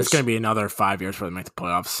Sabres. It's going to be another 5 years before they make the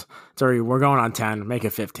playoffs. Sorry, we're going on 10. Make it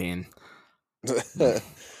 15.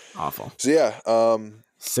 Awful. So yeah,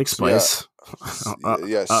 sixth place.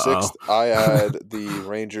 Yeah, sixth. I had the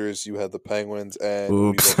Rangers. You had the Penguins, and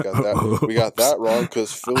Oops. we got that wrong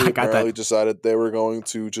because Philly apparently decided they were going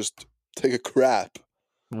to just take a crap,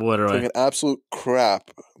 literally take an absolute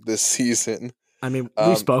crap this season. I mean,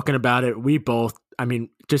 we've spoken about it. We both. I mean,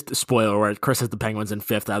 just a spoiler alert, Chris has the Penguins in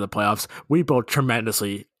 5th out of the playoffs. We both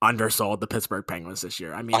tremendously undersold the Pittsburgh Penguins this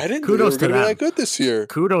year. I mean, kudos to them. Be that good this year.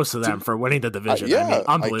 Kudos to them for winning the division. Yeah, I mean,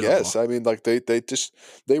 unbelievable. I guess. I mean, like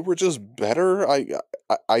they were just better.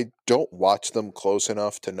 I don't watch them close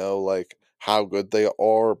enough to know like how good they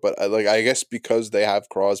are, but I guess because they have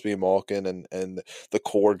Crosby, Malkin, and the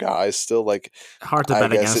core guys still, like hard to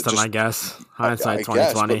bet against them. I guess hindsight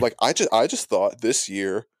 2020. But like I just thought this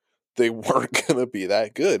year they weren't gonna be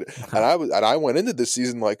that good, and I went into this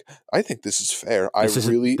season like I think this is fair. This is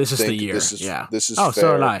the year. This is fair.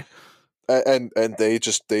 So did I. And they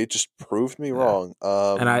just proved me wrong.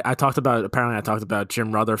 And I talked about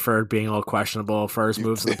Jim Rutherford being a little questionable for his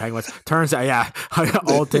moves to the Penguins. Turns out,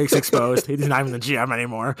 old takes exposed. He's not even the GM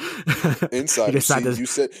anymore. Insiders. You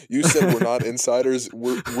said we're not insiders.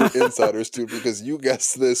 We're insiders too because you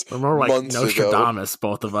guessed this. We're more like months Nostradamus, ago.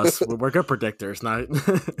 both of us. We're good predictors, not.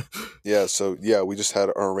 Yeah. So yeah, we just had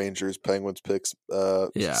our Rangers Penguins picks.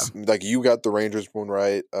 Like you got the Rangers one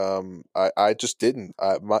right. I just didn't.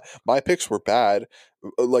 My picks were bad.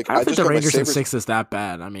 Like I think the Rangers in 6 is that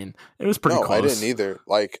bad. I mean, it was pretty close. I didn't either.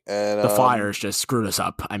 Like, and the Flyers just screwed us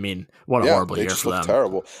up. I mean, what a horrible year for them.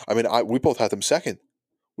 Terrible. I mean, we both had them second.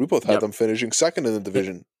 We both had them finishing second in the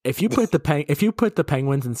division. If you put the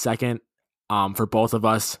Penguins in second, for both of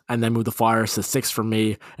us, and then move the Flyers to 6th for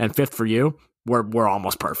me and 5th for you, we're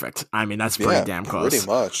almost perfect. I mean, that's pretty damn close. Pretty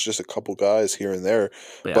much, just a couple guys here and there.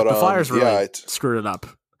 But the Flyers really screwed it up.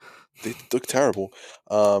 They look terrible.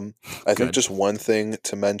 I think just one thing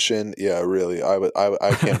to mention. Yeah, really.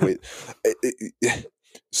 I can't wait.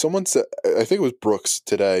 Someone said, I think it was Brooks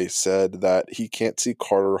today, said that he can't see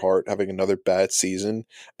Carter Hart having another bad season,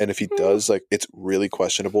 and if he does, like it's really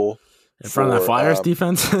questionable. In front of that Flyers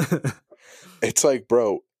defense. It's like,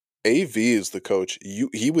 bro, AV is the coach.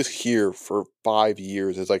 He was here for 5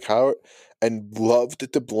 years. It's like how and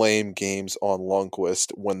loved to blame games on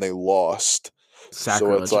Lundqvist when they lost.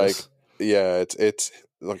 So it's like, yeah, it's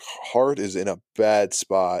like Hart is in a bad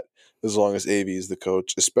spot as long as AV is the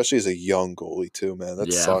coach, especially as a young goalie too, man.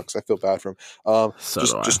 That sucks. I feel bad for him.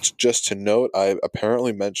 Just to note, I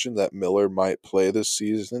apparently mentioned that Miller might play this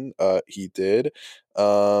season. He did.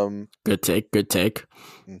 Good take.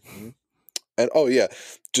 Mm-hmm. And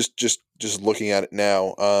just looking at it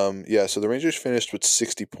now, so the Rangers finished with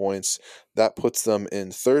 60 points. That puts them in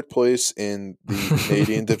 3rd place in the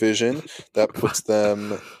Canadian division. That puts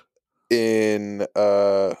them in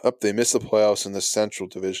they missed the playoffs in the Central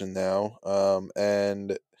Division now.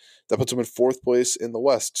 And that puts them in 4th place in the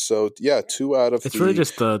West. So yeah, 2 out of it's really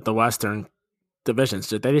just the Western divisions.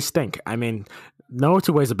 They just stink. I mean, no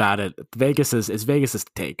two ways about it. Vegas'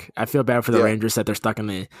 take. I feel bad for the Rangers that they're stuck in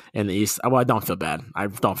the East. Well, I don't feel bad. I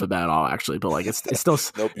don't feel bad at all, actually. But like, it's still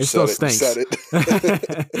nope, it still stinks. You said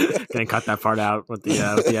it. Gonna cut that part out with the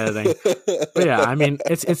editing. But yeah, I mean,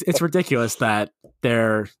 it's ridiculous that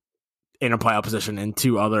they're in a playoff position in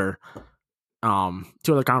two other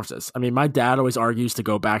conferences. I mean, my dad always argues to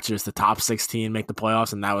go back to just the top 16, make the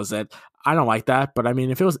playoffs, and that was it. I don't like that, but I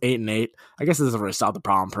mean, if it was 8-8, I guess it doesn't really solve the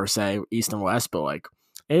problem per se, East and West, but like,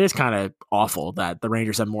 it is kind of awful that the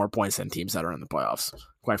Rangers have more points than teams that are in the playoffs,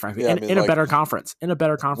 quite frankly, in a better conference. In a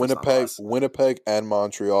better conference. Winnipeg and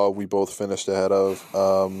Montreal, we both finished ahead of.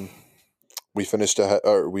 We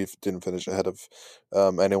didn't finish ahead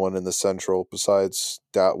of anyone in the Central besides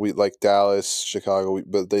Dallas, Chicago,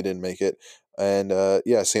 but they didn't make it. And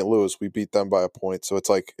St. Louis, we beat them by a point, so it's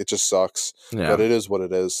like it just sucks. Yeah. But it is what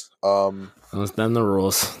it is. Those them the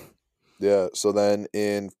rules. Yeah. So then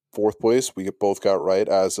in 4th place, we both got right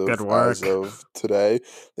as of today,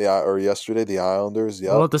 or yesterday. The Islanders.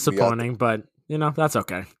 Yeah. A little disappointing, but that's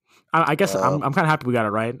okay. I guess I'm Um, kind of happy we got it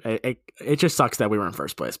right. It just sucks that we were in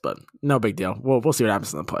first place, but no big deal. We'll see what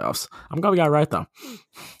happens in the playoffs. I'm glad we got it right though.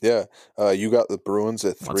 yeah, you got the Bruins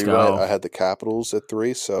at Let's 3 right. go. I had the Capitals at 3,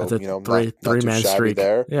 That's so a not three too man shabby streak.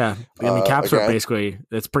 there. Yeah, I mean Caps are Again, basically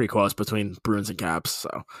it's pretty close between Bruins and Caps, so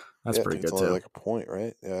that's yeah, I pretty think it's good only too. like a point,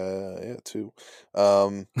 right? Yeah, 2.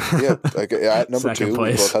 Yeah, at number Second 2,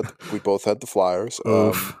 place. we both had the Flyers.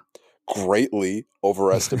 Oof. Greatly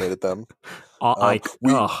overestimated them. I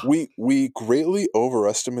We greatly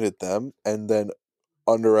overestimated them, and then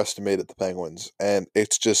underestimated the Penguins, and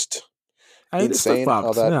it's just it's flip insane how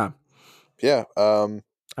flops. that. Yeah. Yeah,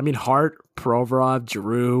 I mean, Hart, Provorov,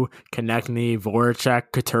 Giroux, Konechny,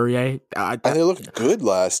 Voracek, Couturier. and they looked good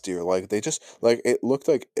last year. Like they just like it looked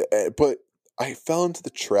like, but I fell into the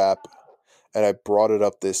trap, and I brought it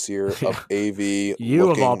up this year Yeah. of AV You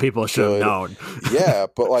of all looking people should have good. known. Yeah,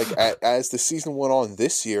 but like as the season went on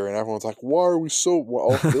this year, and everyone's like, "Why are we so?"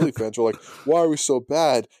 All Philly fans were like, "Why are we so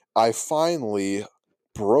bad?" I finally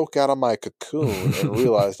broke out of my cocoon and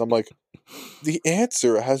realized I'm like, the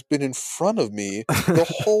answer has been in front of me the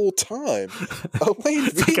whole time. Elaine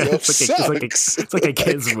Vino sucks. It's like a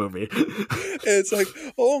kids movie. It's like,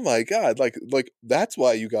 oh my god, like that's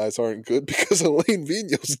why you guys aren't good because Elaine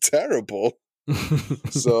Vino's terrible.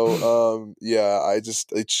 So yeah,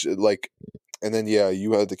 it's like, and then yeah,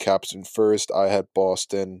 you had the Caps in first. I had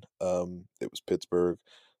Boston. It was Pittsburgh.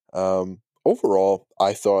 Overall,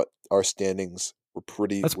 I thought our standings were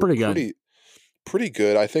That's pretty good. pretty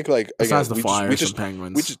good. I think like again Besides the Flyers and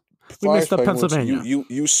Penguins, we just we Flyers missed up Penguins. Pennsylvania.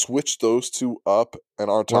 You switch those two up, and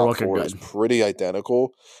our We're top looking 4 is good. pretty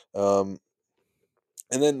identical. And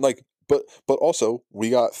then like but also we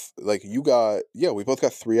got like you got we both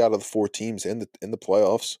got 3 out of the 4 teams in the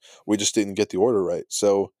playoffs. We just didn't get the order right.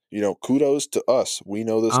 So kudos to us. We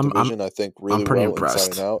know this division I think really pretty well impressed.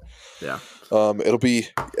 inside and out. Yeah.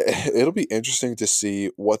 It'll be interesting to see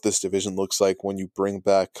what this division looks like when you bring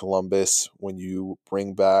back Columbus, when you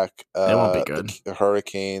bring back They won't be good. the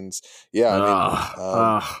Hurricanes. Yeah,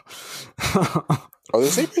 I mean, are the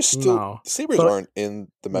Sabres still? No. The Sabres aren't in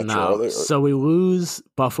the Metro. Are No. they? So we lose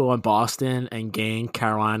Buffalo and Boston and gain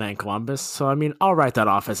Carolina and Columbus. So I mean, I'll write that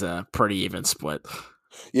off as a pretty even split.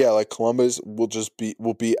 Yeah, like Columbus will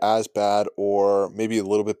be as bad or maybe a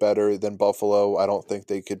little bit better than Buffalo. I don't think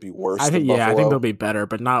they could be worse. I think than Buffalo. I think they'll be better,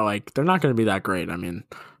 but not like they're not going to be that great. I mean,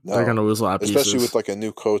 they're going to lose a lot of pieces. Especially with like a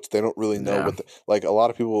new coach. They don't really know what like a lot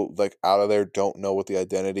of people like out of there don't know what the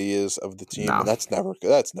identity is of the team, and that's never good.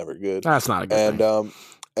 That's never good. That's not a good thing.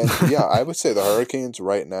 And yeah, I would say the Hurricanes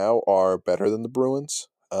right now are better than the Bruins.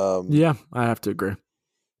 Yeah, I have to agree.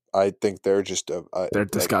 I think they're just they're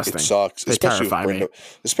disgusting. It sucks, they terrify me.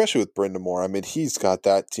 Especially with Brind'Amour. I mean, he's got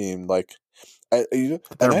that team like, and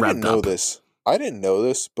I didn't know this. I didn't know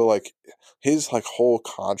this, but like his like whole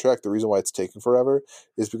contract. The reason why it's taking forever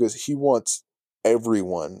is because he wants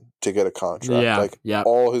everyone to get a contract. Yeah, like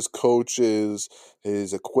all his coaches,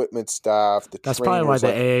 his equipment staff. That's trainers, probably why the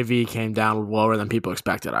AAV came down lower than people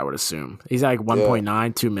expected. I would assume he's like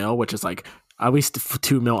 1.9, 2 mil, which is like at least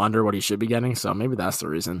 2 mil under what he should be getting. So maybe that's the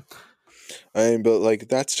reason. I mean, but like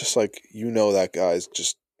that's just like that guy's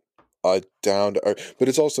just down to earth. But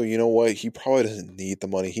it's also what, he probably doesn't need the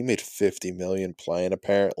money. He made $50 million playing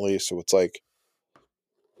apparently, so it's like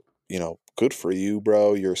good for you,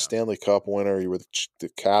 bro. You're a Stanley Cup winner. You were the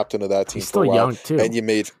captain of that team. He's still young too, and you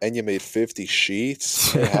made 50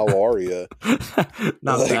 sheets. Hey, how are you?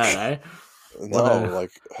 Not like, bad, eh? No,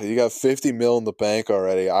 like you got 50 mil in the bank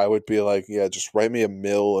already. I would be like, yeah, just write me $1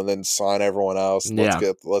 million and then sign everyone else.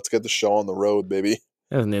 Let's get the show on the road, baby.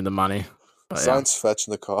 He doesn't need the money. Sign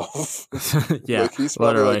Svechnikov. Yeah, like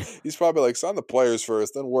he's probably like sign the players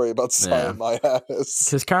first, then worry about signing my ass.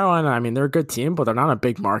 Because Carolina, I mean, they're a good team, but they're not a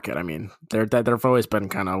big market. I mean, they've always been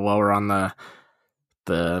kind of lower on the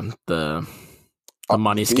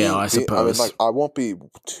money scale, I suppose. I mean, like I won't be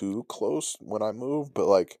too close when I move, but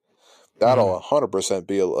like that'll 100%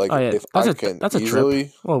 be like if I can easily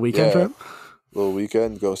trip. A weekend trip. Little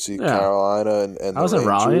weekend, go see Carolina and I was in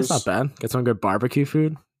Raleigh. It's not bad. Get some good barbecue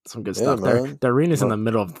food. Some good stuff there. The arena's in the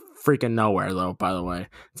middle of freaking nowhere, though. By the way,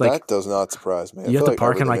 it's like that does not surprise me. You have to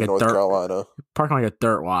park in like a North Carolina. Park in like a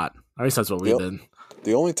dirt lot. At least that's what we did.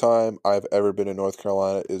 The only time I've ever been in North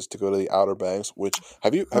Carolina is to go to the Outer Banks. Which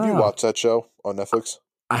have you watched that show on Netflix?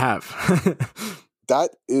 I have. That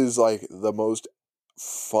is like the most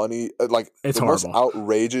funny, like it's the horrible. most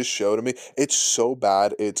outrageous show to me. It's so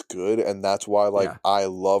bad, it's good, and that's why I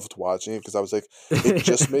loved watching it because I was like, it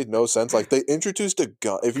just made no sense. Like they introduced a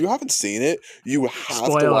gun. If you haven't seen it, you have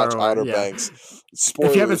to watch Outer Banks.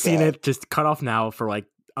 If you haven't seen it, just cut off now for like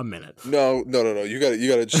a minute. No. You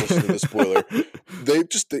gotta just listen to the spoiler.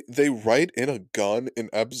 They write in a gun in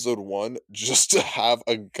episode 1 just to have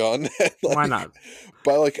a gun. And like, why not?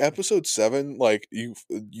 By like episode 7, like you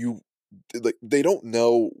like they don't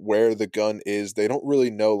know where the gun is. They don't really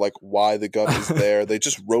know like why the gun is there. They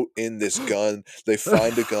just wrote in this gun. They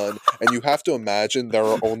find a gun, and you have to imagine there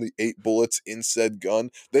are only 8 bullets in said gun.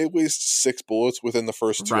 They waste 6 bullets within the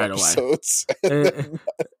first 2 episodes.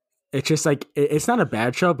 It's just like it's not a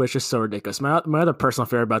bad show, but it's just so ridiculous. My other personal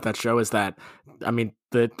favorite about that show is that, I mean,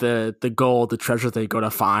 the gold, the treasure they go to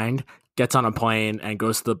find, gets on a plane and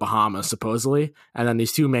goes to the Bahamas supposedly, and then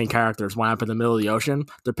these 2 main characters wind up in the middle of the ocean.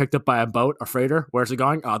 They're picked up by a boat, a freighter. Where's it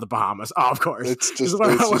going? Oh, the Bahamas. Oh, of course. It's just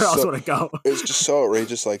where else would it go? It's just so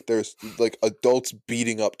outrageous. Like there's like adults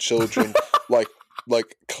beating up children, like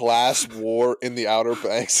class war in the Outer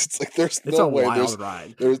Banks. It's like there's no way. Wild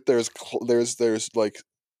ride. There's like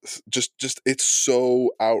just it's so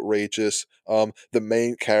outrageous. The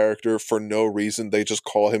main character, for no reason, they just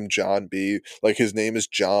call him John B. Like his name is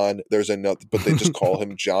John. There's another, but they just call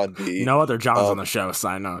him John B. No other Johns on the show.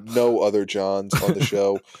 Sign up. No other Johns on the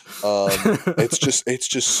show. It's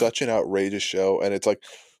just such an outrageous show, and it's like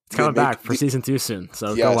it's coming back for season 2 soon.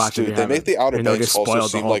 So go watch it. They make the Outer Banks also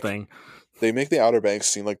seem like thing. They make the Outer Banks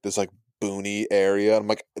seem like this like boony area. I'm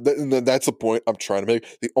like, that's the point I'm trying to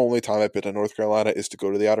make. The only time I've been to North Carolina is to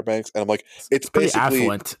go to the Outer Banks, and I'm like, it's pretty basically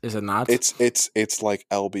affluent, is it not? It's like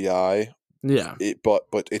LBI. Yeah, but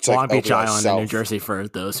it's Long like Beach LBI Island South, in New Jersey for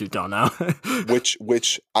those who don't know.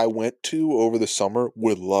 which I went to over the summer.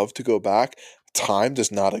 Would love to go back. Time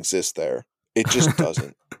does not exist there. It just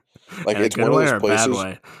doesn't. Like it's one of those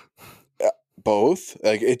places. Both,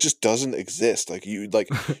 like it just doesn't exist. Like you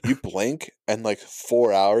blink and like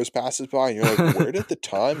 4 hours passes by and you're like, where did the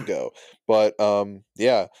time go? But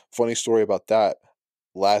yeah, funny story about that.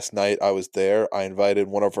 Last night I was there. I invited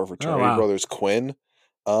one of our fraternity brothers, Quinn,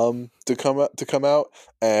 to come out,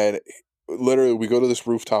 and literally we go to this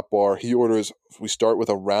rooftop bar. He orders. We start with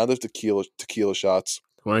a round of tequila shots.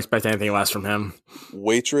 Won't expect anything less from him.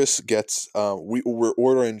 Waitress gets we're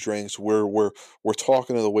ordering drinks. We're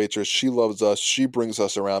talking to the waitress. She loves us. She brings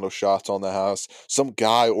us a round of shots on the house. Some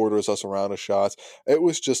guy orders us a round of shots. It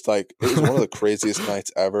was just like it was one of the craziest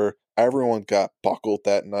nights ever. Everyone got buckled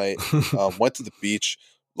that night. Went to the beach,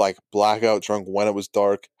 like blackout drunk when it was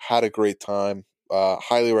dark. Had a great time.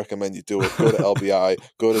 Highly recommend you do it. Go to LBI,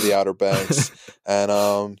 go to the Outer Banks, and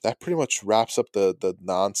that pretty much wraps up the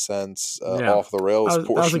nonsense off the rails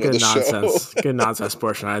portion of the show. Good nonsense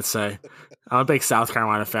portion, I'd say. I'm a big South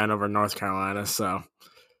Carolina fan over North Carolina, so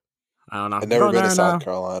I don't know. I've never been to South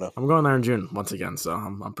Carolina. I'm going there in June once again, so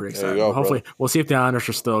I'm pretty excited. Go, hopefully, we'll see if the Islanders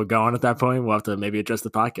are still going at that point. We'll have to maybe adjust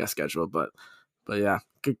the podcast schedule, but yeah,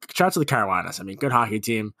 good, shout out to the Carolinas. I mean, good hockey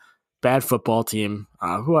team, bad football team.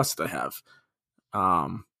 Who else do they have?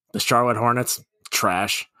 The Charlotte Hornets,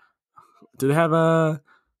 trash. Do they have am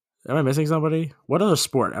I missing somebody? What other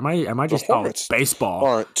sport? Am I just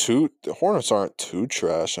baseball? The Hornets aren't too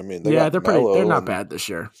trash. I mean, they're not bad this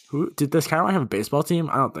year. Does Carolina have a baseball team?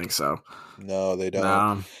 I don't think so. No, they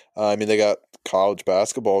don't. I mean, they got college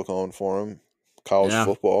basketball going for them. College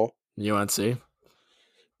football. UNC.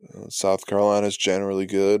 South Carolina's generally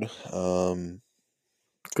good.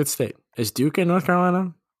 Good state. Is Duke in North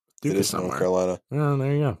Carolina? Duke it is somewhere. North Carolina. Oh,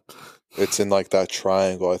 there you go. It's in like that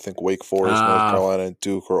triangle. I think Wake Forest, North Carolina, and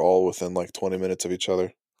Duke are all within like 20 minutes of each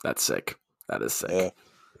other. That's sick. That is sick. Yeah.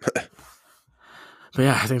 But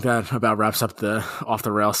yeah, I think that about wraps up the off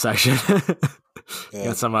the rails section. We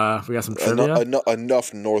got some trivia.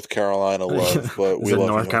 Enough North Carolina love, but we love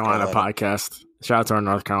North Carolina podcast. Shout out to our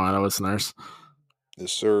North Carolina listeners.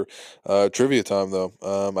 Yes, sir. Trivia time though.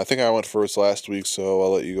 I think I went first last week, so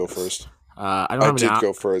I'll let you go first. I did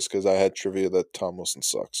go first because I had trivia that Tom Wilson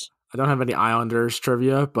sucks. I don't have any Islanders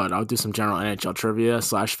trivia, but I'll do some general NHL trivia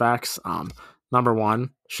 / facts. Number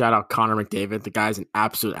one, shout out Connor McDavid. The guy's an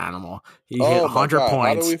absolute animal. He hit 100 points.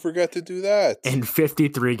 How do we forget to do that? In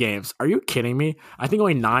 53 games. Are you kidding me? I think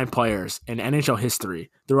only 9 players in NHL history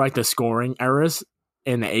through like the scoring eras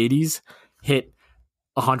in the 80s hit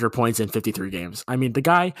 100 points in 53 games. I mean, the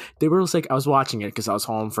guy, they were just like, I was watching it because I was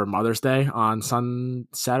home for Mother's Day on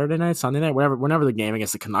Sunday night, whenever the game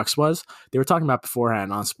against the Canucks was. They were talking about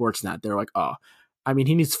beforehand on Sportsnet. They were like, oh, I mean,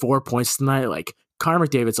 he needs 4 points tonight. Like, Connor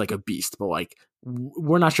McDavid's like a beast, but like,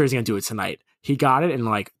 we're not sure he's going to do it tonight. He got it in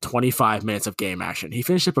like 25 minutes of game action. He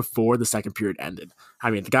finished it before the second period ended.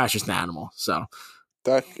 I mean, the guy's just an animal, so.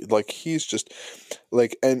 That like he's just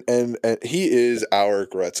like and he is our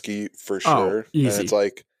Gretzky for sure. Easy. And it's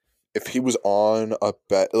like if he was on a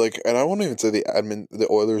bet, like, and I won't even say the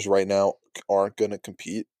Oilers right now aren't going to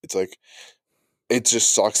compete. It's like it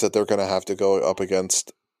just sucks that they're going to have to go up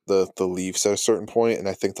against the Leafs at a certain point, and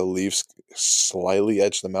I think the Leafs slightly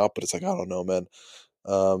edge them out. But it's like, I don't know, man.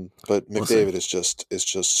 But McDavid is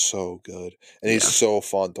just so good, and he's so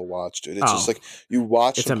fun to watch, dude. It's just like you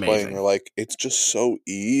watch him play, and you're like, it's just so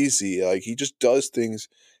easy. Like he just does things,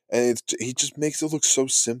 and he just makes it look so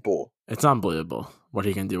simple. It's unbelievable what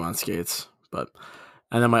he can do on skates. And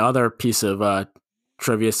then my other piece of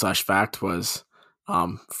trivia / fact was,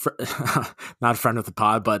 not friend of the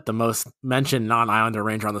pod, but the most mentioned non-Islander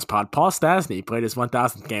Ranger on this pod, Paul Stastny, played his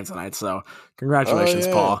 1,000th game tonight. So congratulations,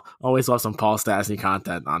 Paul. Always love some Paul Stastny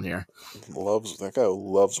content on here. That guy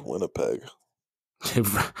loves Winnipeg. He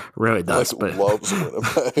really does. But loves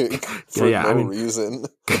Winnipeg for no reason.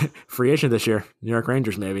 Free agent this year, New York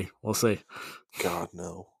Rangers maybe. We'll see. God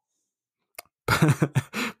no.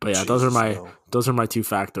 But yeah, those are my two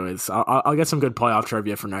factoids. I'll get some good playoff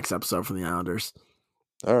trivia for next episode from the Islanders.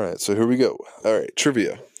 All right, so here we go. All right,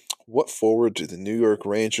 trivia. What forward did the New York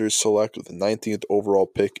Rangers select with the 19th overall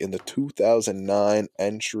pick in the 2009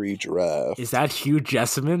 entry draft? Is that Hugh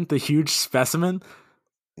Jessamine, the huge specimen?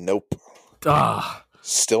 Nope.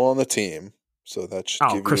 Still on the team, so that should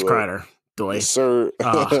give Chris you Kreider. Yes, sir.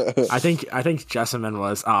 I think Jessamine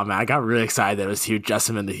was. Oh man, I got really excited that it was Hugh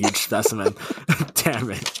Jessamine, the huge specimen. Damn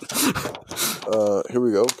it. Here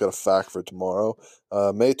we go. Got a fact for tomorrow.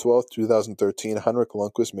 May 12th, 2013, Henrik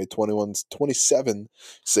Lundqvist made 27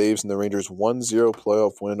 saves in the Rangers' 1-0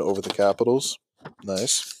 playoff win over the Capitals.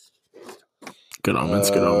 Nice. Good omens.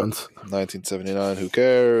 1979. Who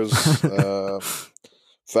cares?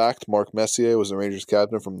 Fact, Mark Messier was the Rangers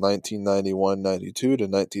captain from 1991-92 to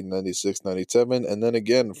 1996-97, and then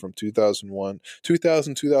again from 2001 to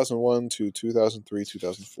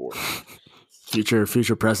 2003-2004.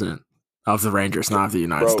 Future president of the Rangers, not of the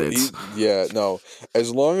United States.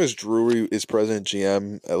 As long as Drury is president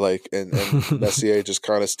GM, and Messier just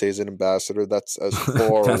kind of stays an ambassador, that's as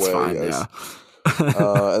far that's away fine, as.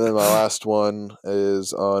 And then my last one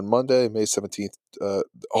is on Monday, May 17th.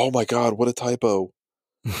 Oh my God, what a typo.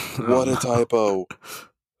 What a typo.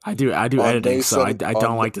 I do editing, so I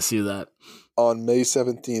don't like to see that. On May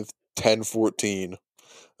 17th, 10-14,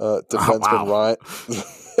 defenseman Ryan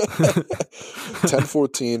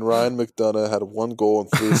 10-14, Ryan McDonough had 1 goal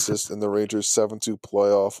and 3 assists in the Rangers' 7-2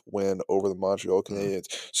 playoff win over the Montreal Canadiens.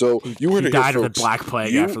 So you heard it died here of the Black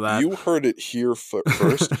Plague after that. You heard it here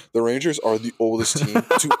first. The Rangers are the oldest team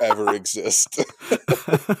to ever exist.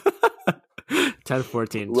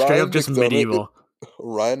 10-14, straight up just medieval.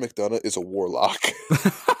 Ryan McDonough is a warlock.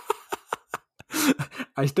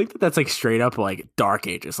 I think that's like straight up like Dark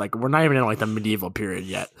Ages. Like we're not even in like the medieval period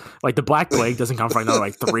yet. Like the Black Plague doesn't come for another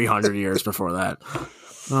like 300 years before that.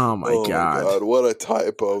 Oh my god! What a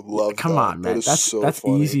typo! Love. Come on, man. That's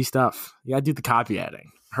funny. Easy stuff. You gotta do the copy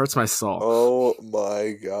editing. Hurts my soul. Oh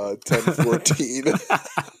my god! 10-14.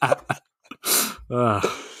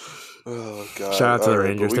 Oh god! Shout out to the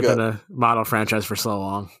Rangers. They've been a model franchise for so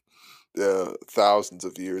long. Thousands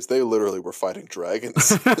of years. They literally were fighting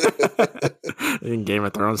dragons. In Game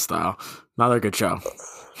of Thrones style. Another good show.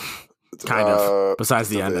 Kind of. Besides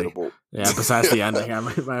the ending. Yeah, besides the ending. I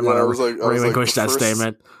might want to relinquish that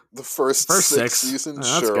statement. The first 6 seasons?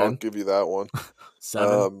 Sure, good. I'll give you that one.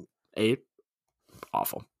 7, 8.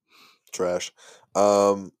 Awful. Trash.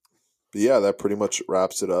 But yeah, that pretty much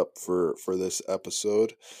wraps it up for this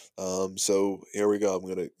episode. So here we go. I'm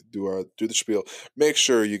gonna do the spiel. Make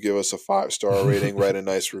sure you give us a 5-star rating, write a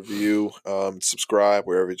nice review, subscribe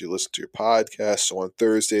wherever you listen to your podcast. So on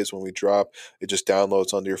Thursdays when we drop, it just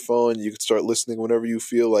downloads onto your phone. You can start listening whenever you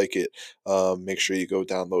feel like it. Make sure you go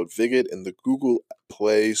download Viget in the Google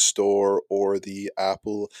Play Store or the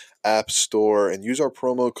Apple App Store and use our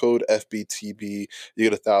promo code FBTB. You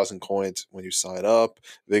get 1,000 coins when you sign up.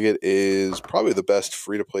 Viget is probably the best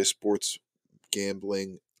free-to-play sports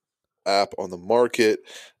gambling app on the market,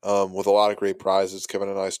 with a lot of great prizes. Kevin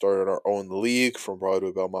and I started our own league from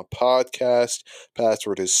Broadway Belmont podcast.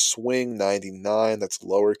 Password is swing99. That's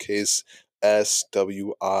lowercase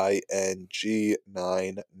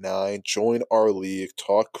SWING99. Join our league.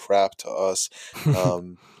 Talk crap to us.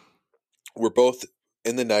 We're both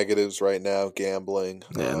in the negatives right now, gambling.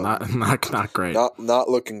 Yeah, not great. Not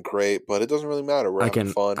looking great, but it doesn't really matter. We're having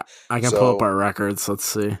fun. I can pull up our records. Let's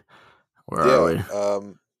see. Where are we?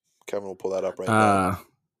 Kevin will pull that up right now.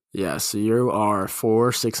 Yeah, so you are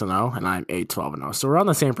 4-6-0, and I'm 8-12-0. So we're on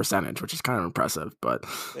the same percentage, which is kind of impressive. But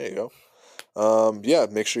there you go.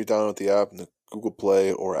 Make sure you download the app in the Google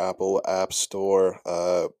Play or Apple App Store.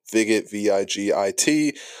 Viget,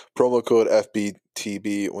 VIGIT, promo code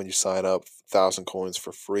FBTB when you sign up. 1,000 coins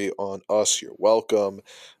for free on us. You're welcome.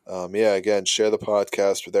 Again, share the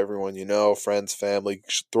podcast with everyone you know, friends, family.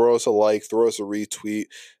 Throw us a like, throw us a retweet,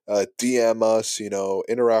 DM us,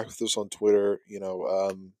 interact with us on Twitter.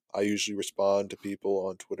 I usually respond to people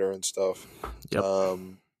on Twitter and stuff. Yep.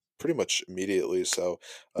 Pretty much immediately. So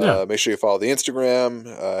make sure you follow the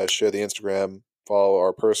Instagram, share the Instagram, follow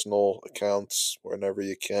our personal accounts whenever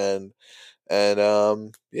you can. And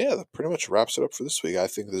that pretty much wraps it up for this week. I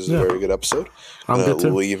think this is a very good episode. I'm good too.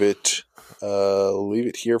 Leave it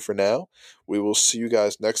here for now. We will see you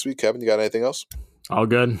guys next week. Kevin, you got anything else? All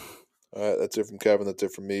good. All right, that's it from Kevin. That's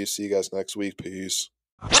it from me. See you guys next week. Peace.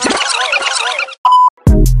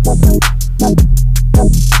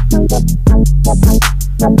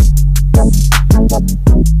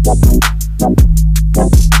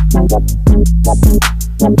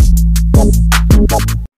 Thank you.